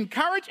strength and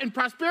courage and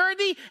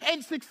prosperity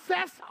and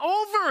success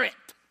over it?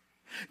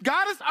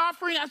 God is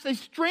offering us a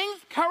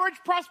strength, courage,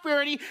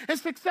 prosperity, and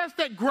success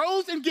that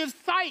grows and gives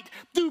sight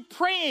through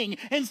praying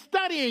and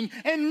studying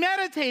and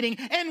meditating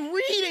and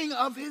reading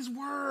of his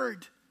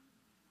word.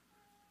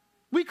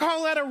 We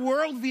call that a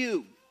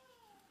worldview.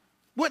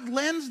 What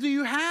lens do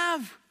you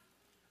have?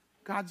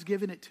 God's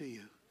given it to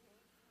you.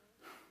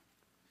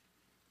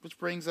 Which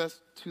brings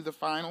us to the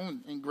final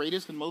and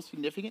greatest and most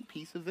significant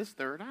piece of this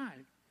third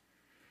eye.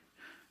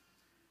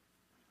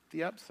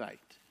 The upsight.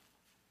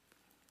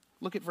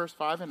 Look at verse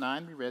 5 and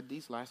 9. We read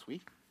these last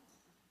week.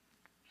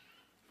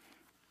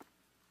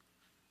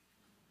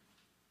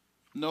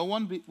 No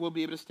one will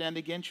be able to stand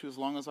against you as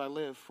long as I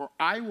live, for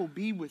I will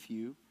be with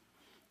you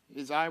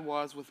as I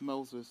was with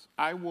Moses.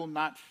 I will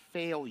not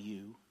fail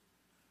you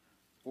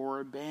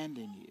or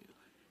abandon you.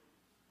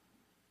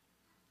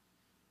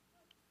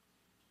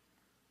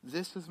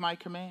 This is my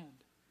command.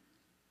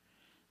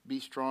 Be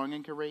strong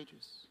and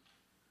courageous.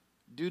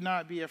 Do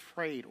not be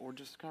afraid or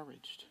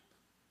discouraged,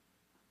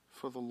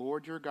 for the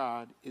Lord your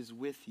God is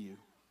with you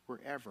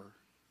wherever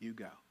you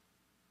go.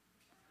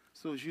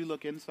 So as you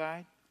look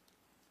inside,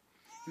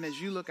 and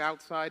as you look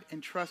outside,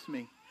 and trust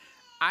me,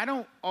 I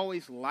don't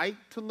always like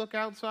to look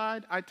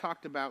outside. I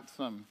talked about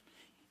some,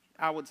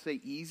 I would say,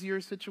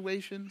 easier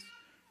situations,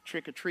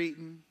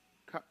 trick-or-treating,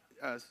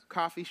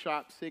 coffee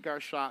shop,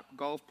 cigar shop,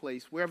 golf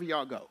place, wherever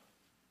y'all go,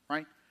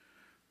 right?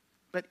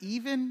 But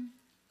even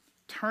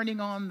turning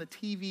on the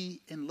TV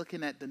and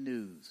looking at the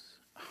news,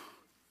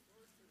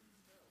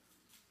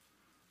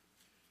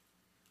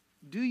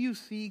 do you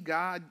see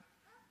God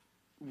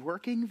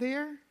working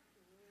there?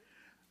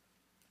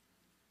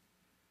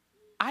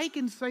 I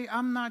can say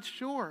I'm not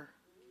sure.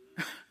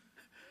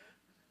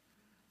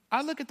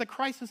 I look at the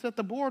crisis at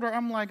the border,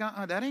 I'm like,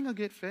 that ain't gonna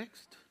get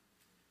fixed.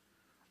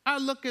 I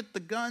look at the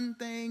gun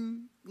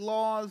thing,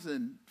 laws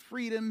and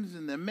freedoms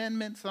and the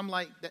amendments, I'm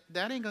like,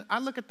 that ain't gonna, I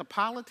look at the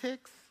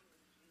politics,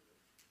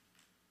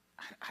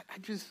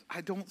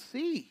 I don't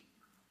see.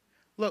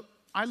 Look,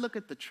 I look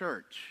at the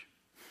church,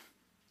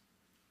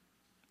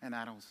 and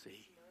I don't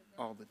see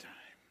all the time.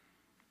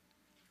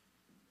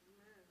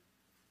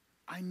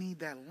 I need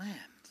that lens.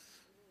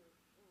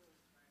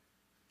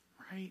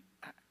 Right?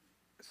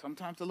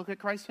 Sometimes I look at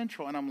Christ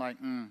Central and I'm like,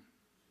 I'm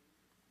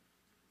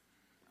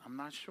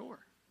not sure.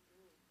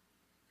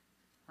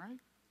 Right?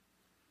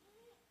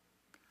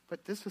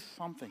 But this is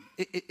something.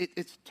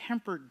 It's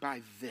tempered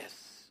by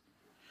this.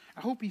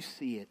 I hope you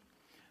see it.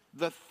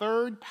 The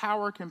third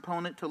power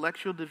component to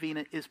Lectio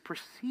Divina is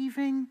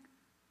perceiving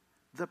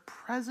the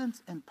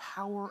presence and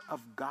power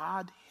of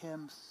God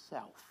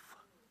himself.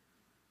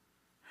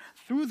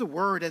 Through the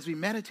word, as we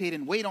meditate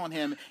and wait on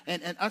him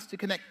and us to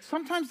connect,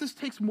 sometimes this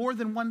takes more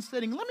than one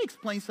sitting. Let me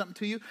explain something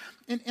to you.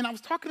 And I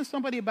was talking to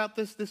somebody about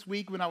this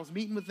week when I was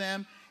meeting with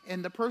them,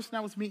 and the person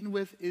I was meeting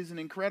with is an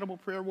incredible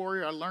prayer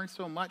warrior. I learned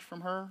so much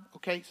from her.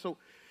 Okay, so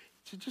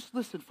just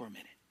listen for a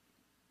minute.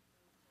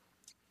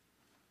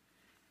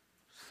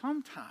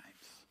 Sometimes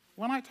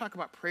when I talk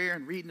about prayer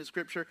and reading the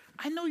scripture,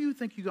 I know you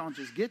think you're going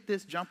to just get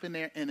this, jump in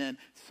there, and then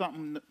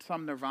some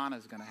nirvana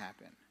is going to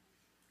happen.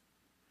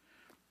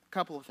 A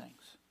couple of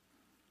things.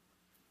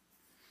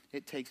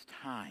 It takes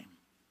time.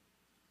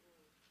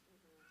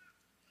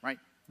 Right?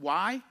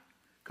 Why?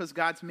 Because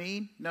God's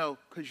mean? No,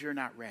 because you're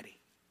not ready.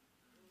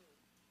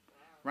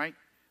 Right?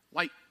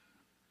 Like,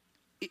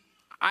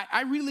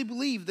 I really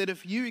believe that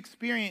if you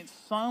experience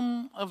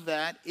some of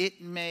that,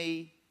 it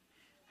may,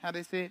 how do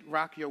they say it?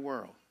 Rock your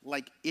world.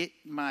 Like, it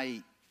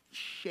might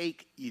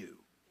shake you.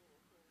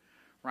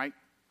 Right?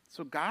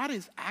 So God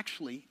is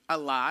actually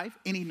alive,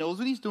 and he knows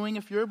what he's doing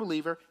if you're a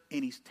believer,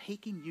 and he's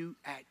taking you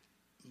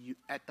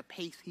at the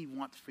pace he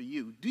wants for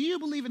you. Do you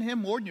believe in him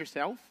more than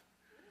yourself?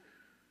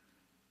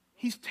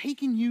 He's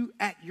taking you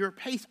at your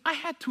pace. I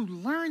had to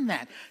learn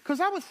that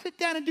because I would sit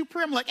down and do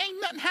prayer. I'm like, ain't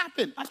nothing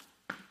happened. I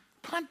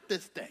punt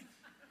this thing.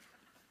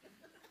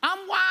 I'm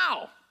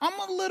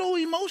a little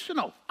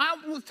emotional. I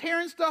was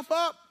tearing stuff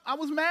up. I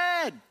was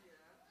mad.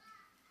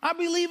 I'd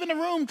be leaving the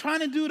room trying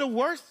to do the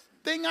worst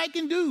thing I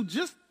can do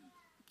just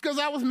because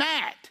I was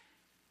mad.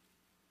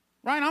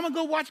 Right? I'm going to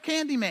go watch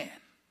Candyman.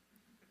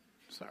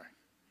 Sorry.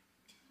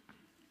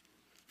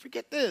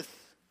 Forget this.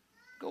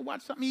 Go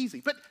watch something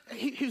easy. But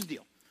here's the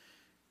deal.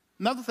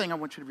 Another thing I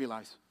want you to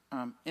realize,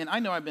 and I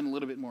know I've been a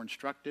little bit more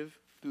instructive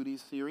through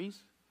these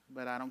series,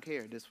 but I don't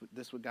care. This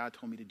is what God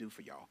told me to do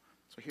for y'all.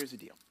 So here's the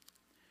deal.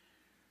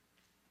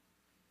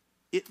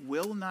 It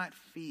will not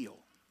feel,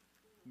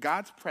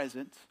 God's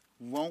presence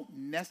won't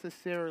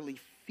necessarily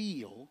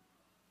feel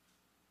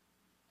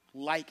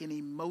like an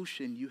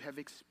emotion you have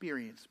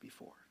experienced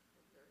before.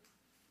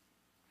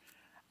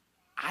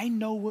 I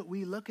know what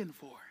we're looking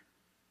for.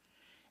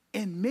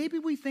 And maybe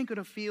we think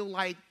it'll feel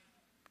like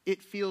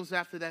it feels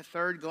after that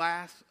third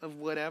glass of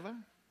whatever.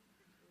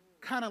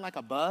 Kind of like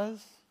a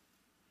buzz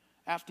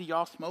after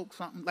y'all smoke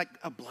something, like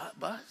a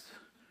buzz.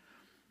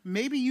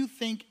 Maybe you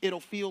think it'll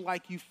feel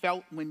like you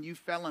felt when you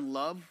fell in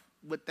love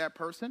with that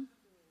person,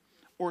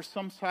 or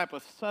some type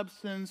of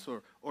substance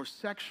or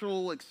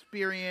sexual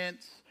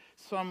experience,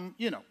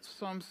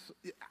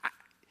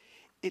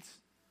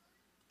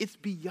 it's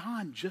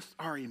beyond just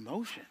our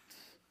emotions.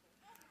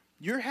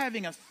 You're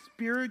having a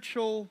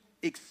spiritual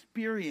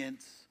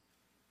experience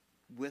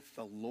with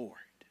the Lord.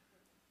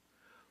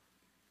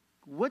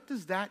 What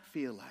does that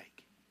feel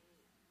like?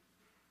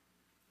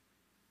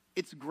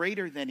 it's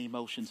greater than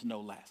emotions, no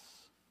less,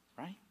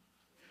 right?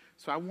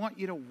 So I want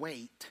you to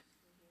wait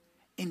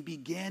and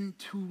begin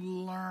to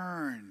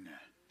learn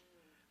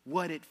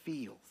what it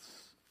feels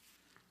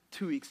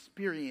to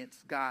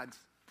experience God's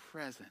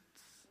presence,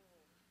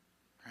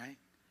 right?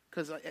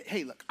 Because,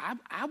 hey, look,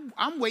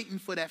 I'm waiting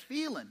for that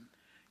feeling,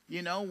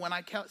 you know, when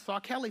I saw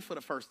Kelly for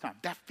the first time,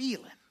 that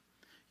feeling,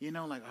 you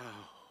know, like,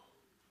 oh,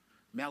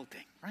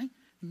 melting, right?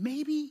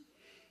 Maybe,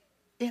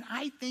 and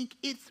I think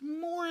it's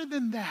more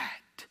than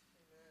that.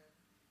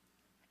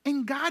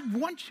 And God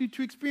wants you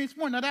to experience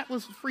more. Now, that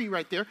was free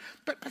right there,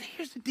 but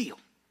here's the deal.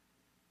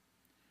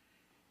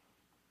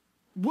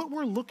 What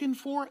we're looking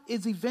for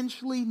is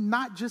eventually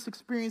not just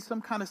experience some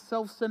kind of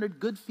self-centered,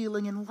 good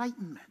feeling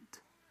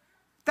enlightenment.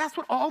 That's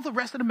what all the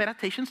rest of the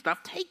meditation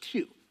stuff takes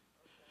you.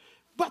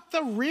 But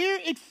the rare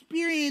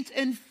experience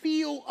and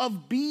feel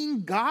of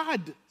being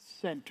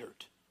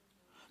God-centered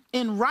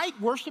in right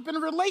worship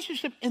and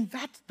relationship, and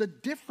that's the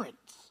difference.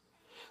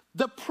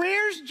 The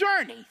prayer's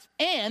journey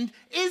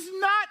is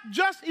not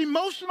just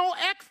emotional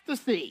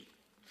ecstasy.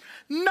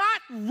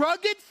 Not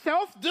rugged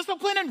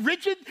self-discipline and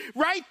rigid,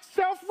 right,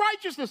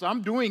 self-righteousness.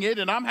 I'm doing it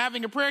and I'm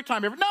having a prayer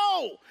time.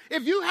 No,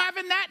 if you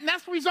having that and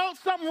that's the result,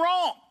 something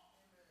wrong.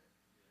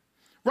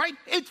 Right?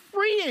 It's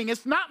freeing.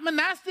 It's not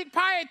monastic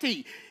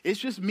piety. It's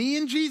just me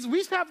and Jesus. We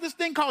used to have this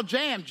thing called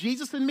JAM,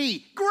 Jesus and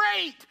me.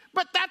 Great,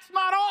 but that's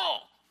not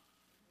all.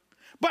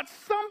 But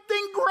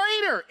something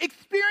greater,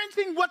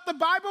 experiencing what the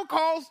Bible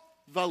calls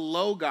the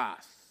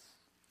Logos.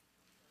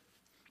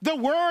 The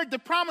word, the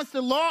promise,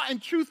 the law,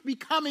 and truth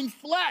becoming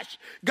flesh.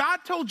 God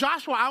told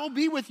Joshua, I will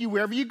be with you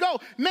wherever you go.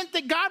 Meant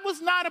that God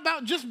was not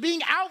about just being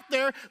out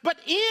there, but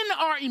in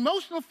our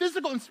emotional,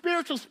 physical, and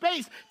spiritual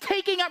space,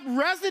 taking up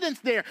residence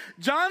there.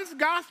 John's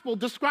gospel,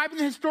 describing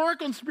the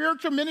historical and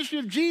spiritual ministry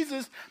of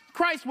Jesus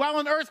Christ while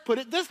on earth, put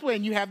it this way,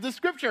 and you have the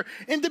scripture.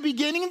 In the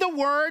beginning, the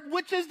word,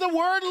 which is the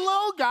word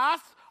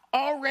Logos,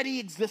 already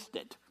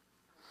existed.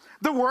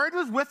 The Word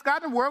was with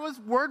God, and the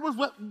Word was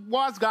what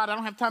was God. I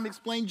don't have time to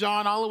explain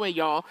John all the way,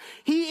 y'all.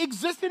 He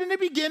existed in the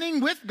beginning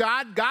with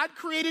God. God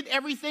created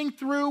everything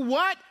through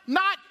what?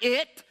 Not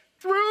it,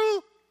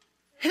 through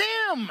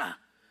Him.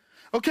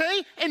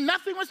 Okay? And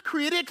nothing was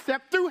created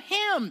except through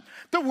Him.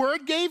 The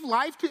Word gave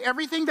life to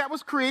everything that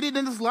was created,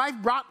 and His life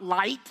brought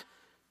light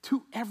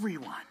to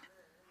everyone.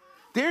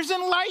 There's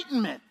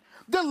enlightenment.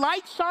 The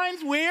light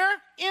shines where?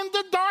 In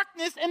the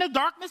darkness, and the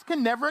darkness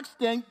can never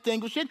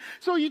extinguish it.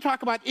 So you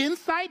talk about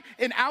inside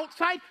and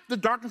outside, the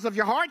darkness of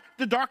your heart,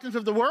 the darkness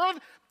of the world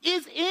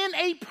is in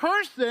a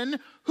person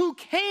who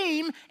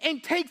came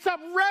and takes up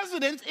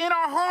residence in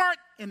our heart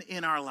and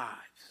in our lives.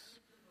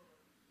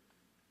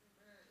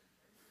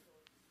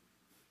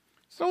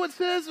 So it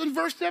says in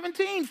verse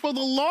 17, for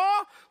the law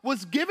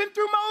was given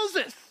through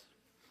Moses.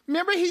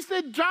 Remember, he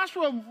said,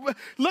 Joshua,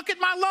 look at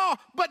my law.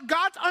 But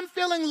God's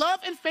unfailing love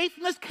and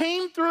faithfulness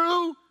came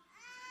through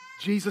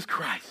Jesus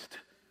Christ.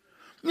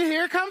 And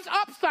here comes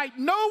upside.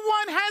 No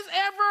one has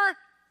ever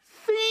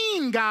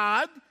seen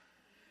God,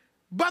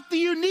 but the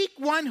unique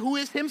one who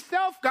is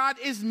himself God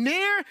is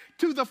near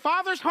to the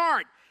Father's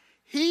heart.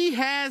 He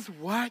has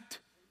what?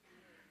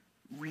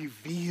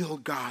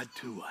 Revealed God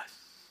to us.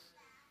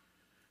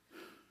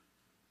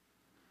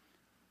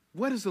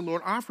 What is the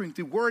Lord offering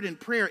through word and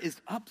prayer is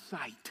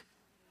upside.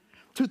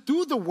 To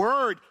through the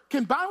word,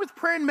 combined with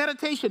prayer and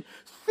meditation,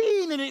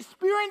 seeing and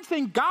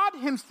experiencing God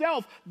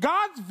himself,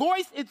 God's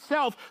voice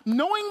itself,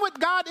 knowing what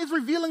God is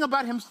revealing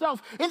about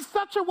himself in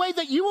such a way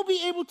that you will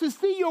be able to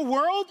see your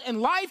world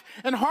and life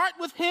and heart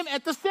with him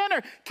at the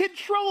center,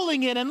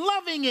 controlling it and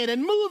loving it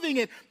and moving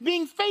it,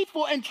 being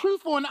faithful and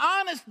truthful and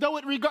honest,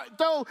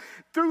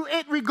 through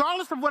it,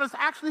 regardless of what is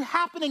actually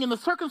happening in the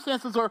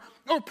circumstances or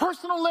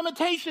personal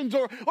limitations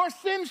or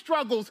sin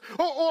struggles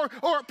or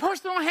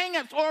personal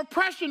hangups or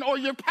oppression or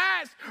your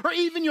past or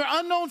even your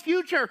unknown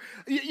future.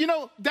 You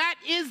know, that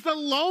is the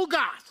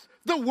Logos,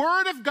 the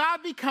Word of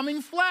God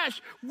becoming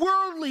flesh,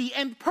 worldly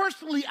and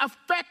personally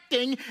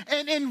affecting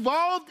and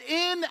involved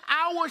in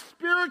our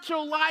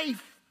spiritual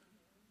life.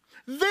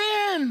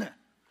 Then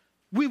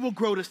we will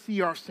grow to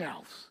see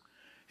ourselves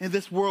in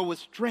this world with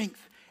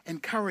strength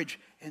and courage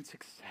and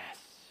success.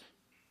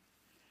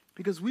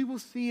 Because we will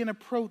see and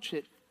approach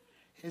it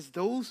as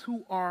those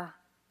who are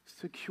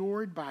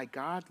secured by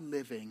God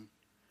living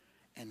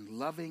and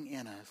loving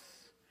in us,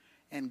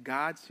 and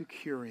God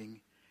securing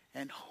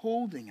and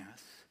holding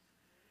us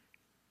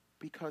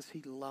because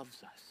he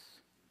loves us.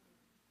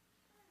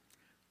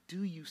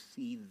 Do you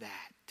see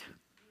that?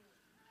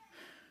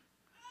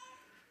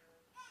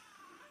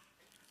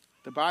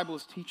 The Bible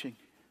is teaching.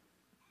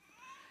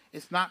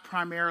 It's not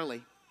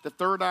primarily, the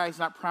third eye is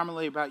not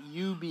primarily about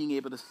you being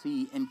able to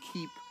see and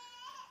keep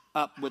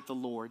up with the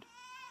Lord.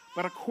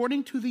 But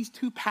according to these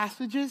two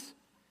passages,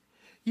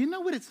 you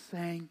know what it's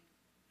saying?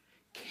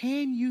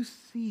 Can you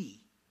see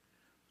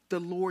the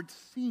Lord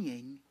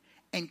seeing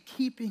and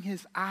keeping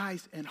his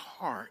eyes and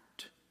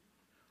heart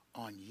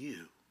on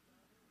you?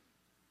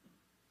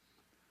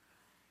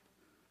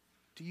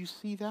 Do you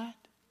see that?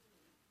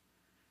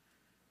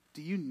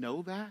 Do you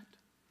know that?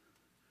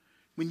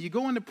 When you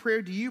go into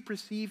prayer, do you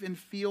perceive and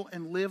feel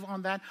and live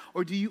on that?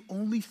 Or do you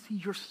only see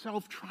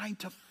yourself trying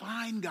to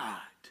find God?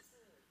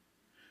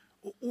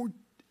 Or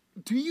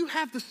do you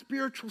have the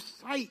spiritual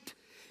sight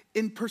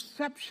and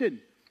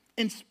perception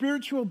and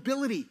spiritual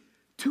ability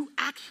to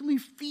actually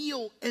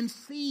feel and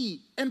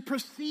see and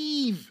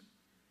perceive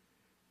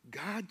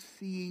God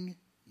seeing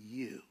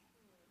you?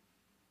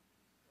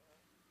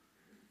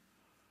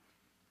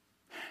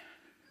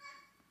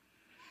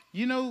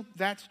 You know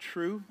that's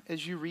true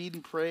as you read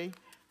and pray,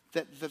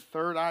 that the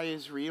third eye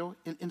is real.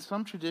 In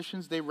some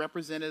traditions, they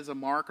represent it as a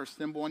mark or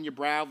symbol on your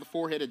brow, the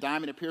forehead, a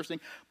diamond, a piercing.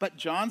 But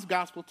John's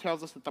gospel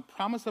tells us that the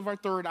promise of our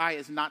third eye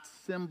is not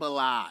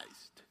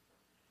symbolized.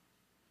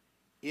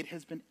 It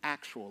has been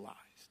actualized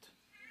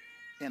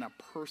in a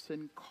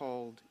person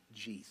called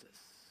Jesus.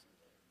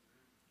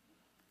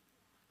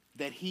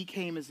 That he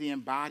came as the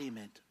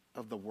embodiment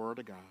of the Word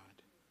of God.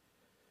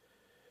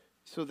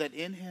 So that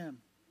in him,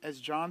 as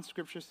John's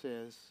scripture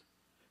says,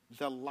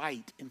 the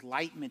light,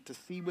 enlightenment to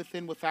see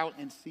within, without,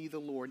 and see the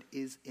Lord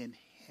is in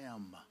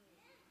him.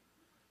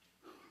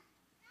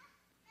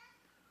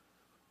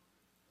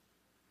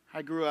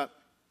 I grew up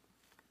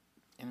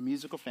in a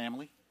musical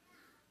family.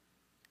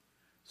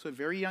 So at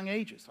very young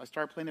ages, I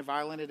started playing the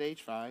violin at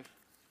age 5.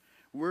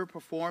 We were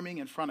performing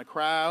in front of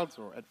crowds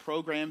or at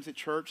programs at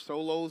church,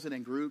 solos and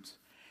in groups.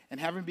 And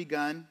having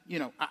begun,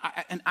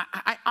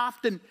 I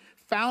often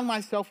found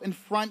myself in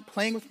front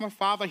playing with my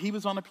father. He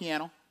was on the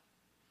piano.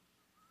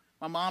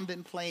 My mom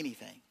didn't play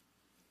anything.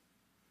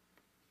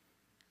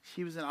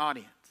 She was an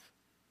audience.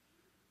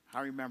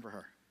 I remember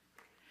her.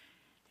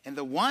 And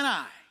the one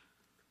eye,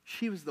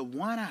 she was the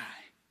one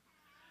eye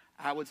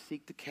I would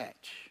seek to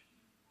catch.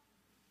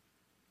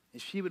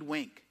 And she would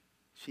wink.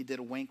 She did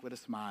a wink with a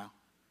smile.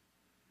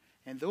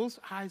 And those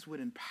eyes would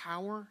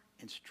empower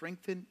and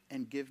strengthen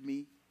and give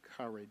me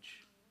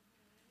courage.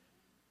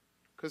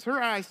 Because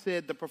her eyes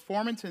said the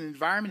performance and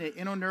environment and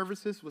inner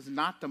nervousness was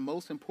not the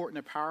most important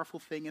and powerful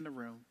thing in the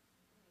room.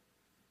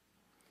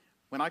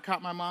 When I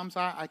caught my mom's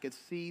eye, I could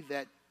see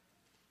that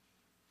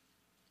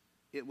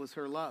it was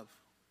her love.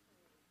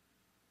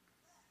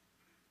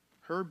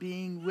 Her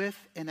being with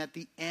and at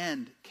the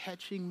end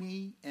catching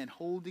me and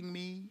holding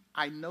me.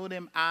 I know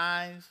them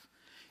eyes.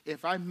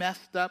 If I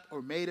messed up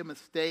or made a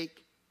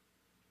mistake,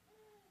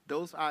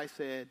 those eyes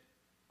said,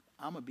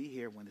 I'm going to be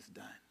here when it's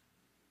done.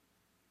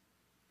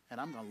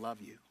 And I'm going to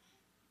love you.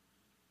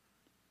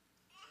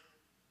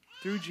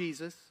 Through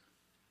Jesus,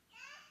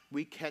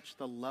 we catch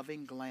the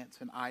loving glance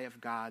and eye of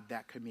God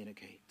that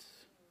communicates.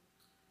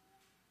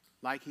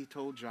 Like he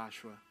told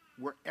Joshua,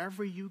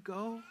 wherever you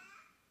go,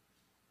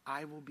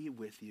 I will be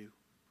with you.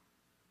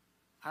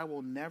 I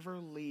will never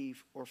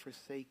leave or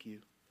forsake you.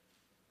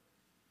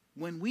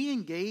 When we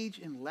engage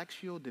in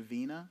Lectio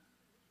Divina,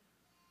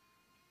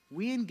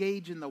 we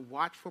engage in the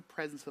watchful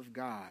presence of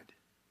God.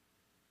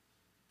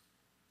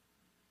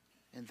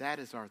 And that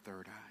is our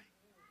third eye.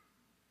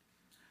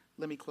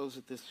 Let me close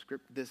with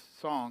this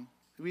song.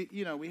 We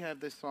have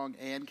this song,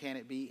 And Can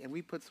It Be? And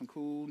we put some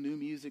cool new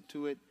music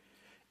to it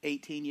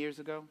 18 years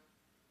ago.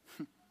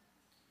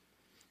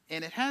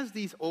 And it has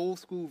these old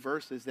school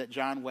verses that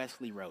John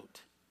Wesley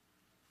wrote.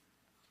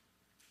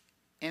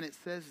 And it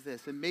says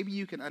this, and maybe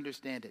you can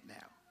understand it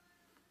now.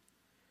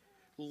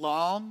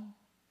 Long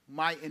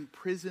my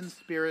imprisoned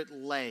spirit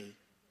lay.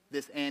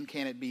 This and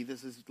can it be?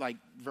 This is like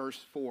verse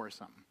 4 or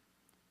something.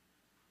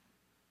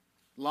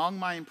 Long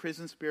my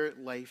imprisoned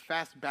spirit lay,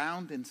 fast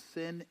bound in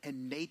sin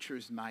and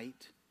nature's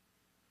night.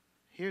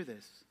 Hear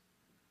this.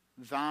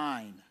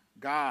 Thine,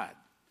 God,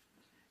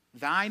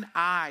 thine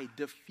eye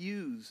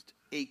diffused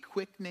a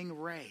quickening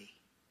ray.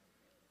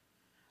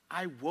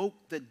 I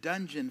woke the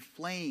dungeon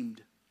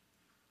flamed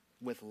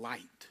with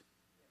light.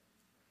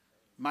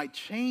 My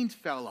chains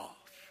fell off.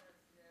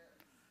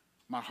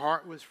 My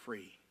heart was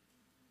free.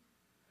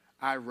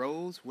 I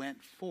rose,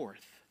 went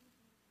forth,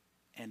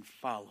 and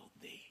followed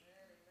thee.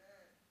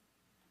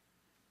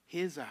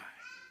 His eye,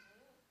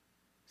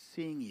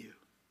 seeing you,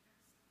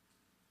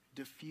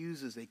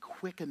 diffuses a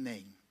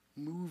quickening,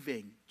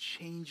 moving,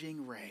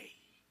 changing ray.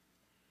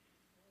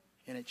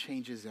 And it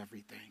changes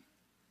everything.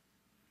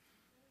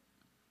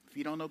 If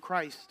you don't know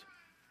Christ,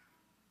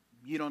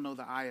 you don't know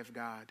the eye of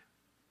God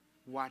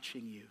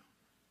watching you.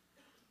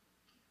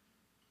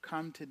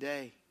 Come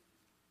today.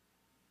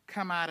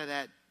 Come out of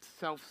that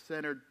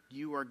self-centered,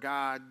 you are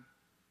God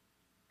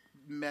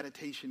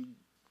meditation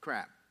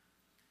crap.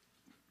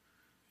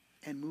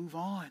 And move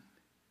on.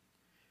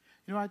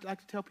 You know, I'd like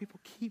to tell people,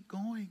 keep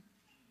going.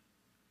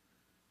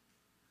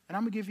 And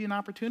I'm going to give you an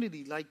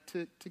opportunity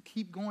to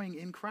keep going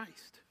in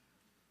Christ.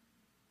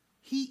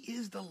 He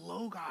is the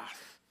Logos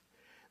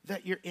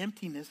that your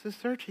emptiness is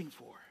searching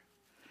for.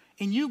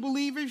 And you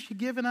believers, you're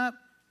giving up.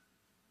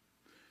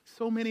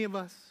 So many of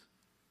us,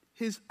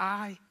 his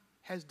eye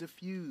has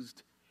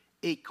diffused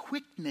a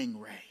quickening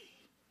ray.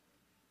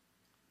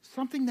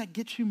 Something that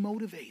gets you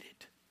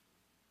motivated.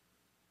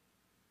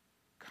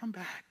 Come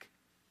back.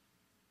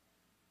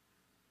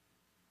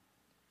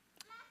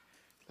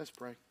 Let's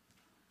pray.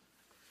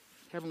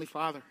 Heavenly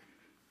Father,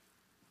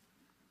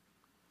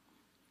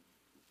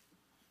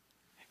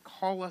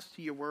 Call us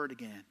to your word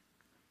again.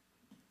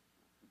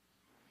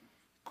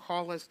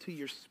 Call us to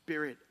your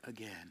spirit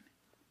again.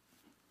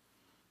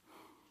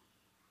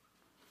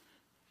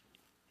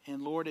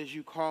 And Lord, as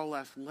you call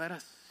us, let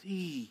us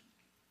see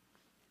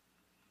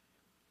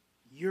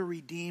your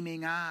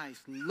redeeming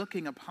eyes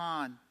looking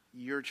upon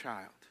your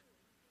child.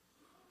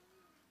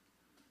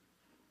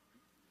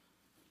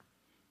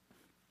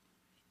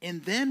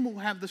 And then we'll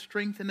have the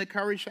strength and the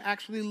courage to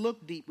actually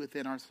look deep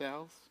within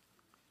ourselves.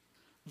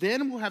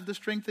 Then we'll have the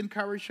strength and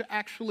courage to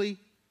actually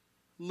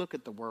look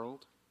at the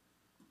world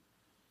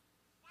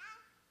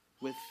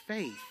with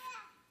faith.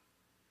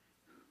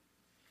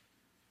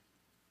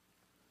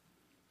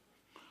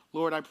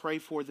 Lord, I pray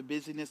for the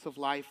busyness of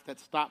life that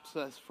stops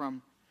us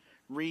from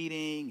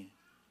reading,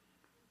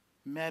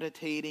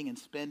 meditating, and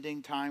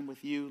spending time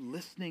with you,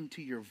 listening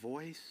to your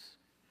voice,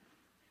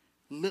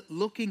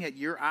 looking at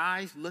your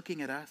eyes,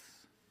 looking at us,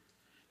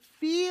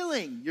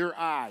 feeling your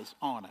eyes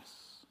on us.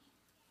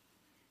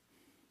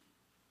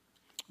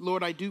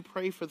 Lord, I do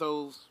pray for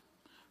those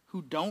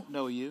who don't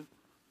know you.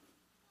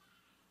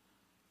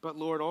 But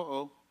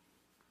Lord,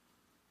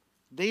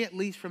 they at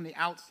least from the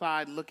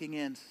outside looking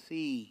in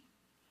see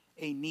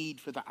a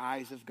need for the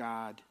eyes of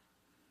God.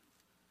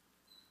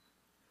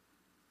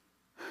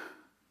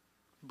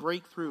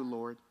 Break through,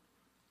 Lord.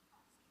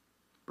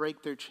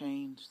 Break their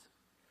chains.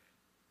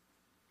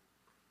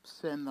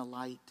 Send the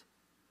light.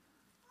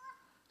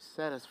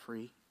 Set us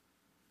free.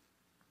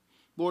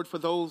 Lord, for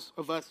those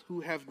of us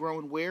who have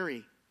grown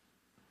weary,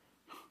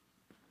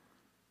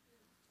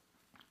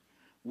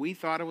 we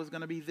thought it was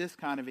going to be this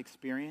kind of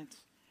experience,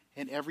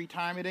 and every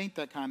time it ain't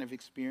that kind of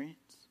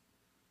experience.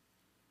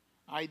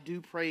 I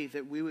do pray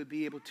that we would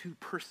be able to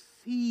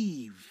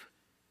perceive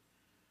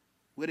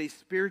what a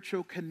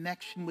spiritual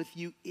connection with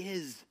you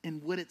is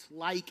and what it's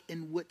like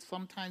and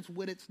sometimes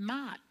what it's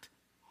not.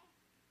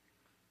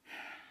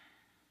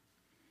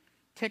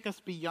 Take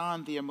us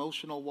beyond the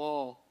emotional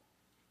wall.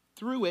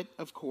 Through it,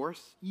 of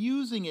course,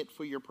 using it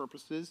for your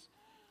purposes.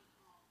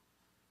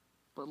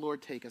 But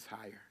Lord, take us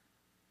higher.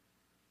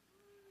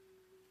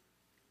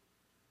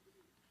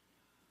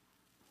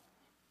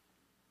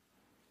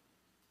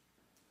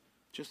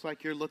 Just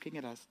like you're looking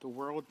at us, the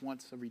world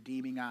wants a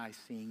redeeming eye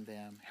seeing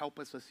them. Help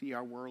us to see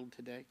our world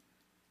today.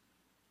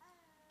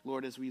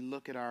 Lord, as we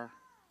look at our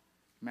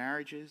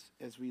marriages,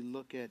 as we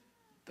look at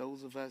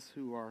those of us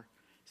who are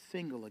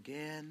single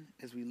again,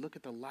 as we look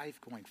at the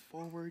life going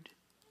forward,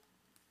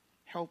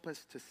 help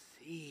us to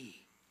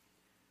see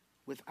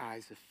with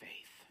eyes of faith,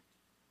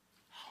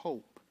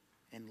 hope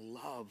and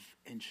love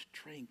and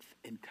strength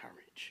and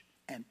courage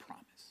and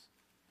promise.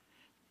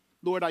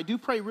 Lord, I do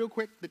pray real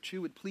quick that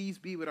you would please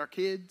be with our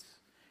kids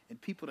and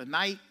people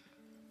tonight.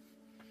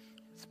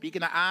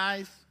 Speaking of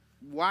eyes,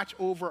 watch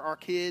over our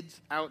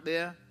kids out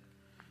there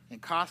in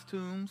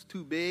costumes,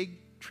 too big,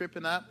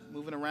 tripping up,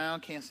 moving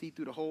around, can't see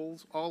through the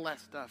holes, all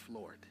that stuff,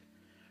 Lord.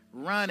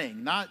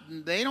 Running,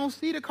 they don't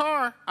see the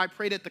car. I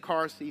pray that the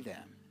cars see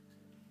them.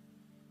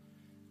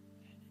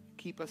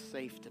 Keep us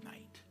safe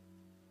tonight,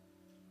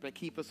 but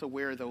keep us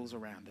aware of those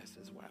around us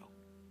as well.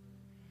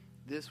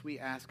 This we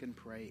ask and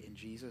pray in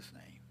Jesus'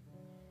 name.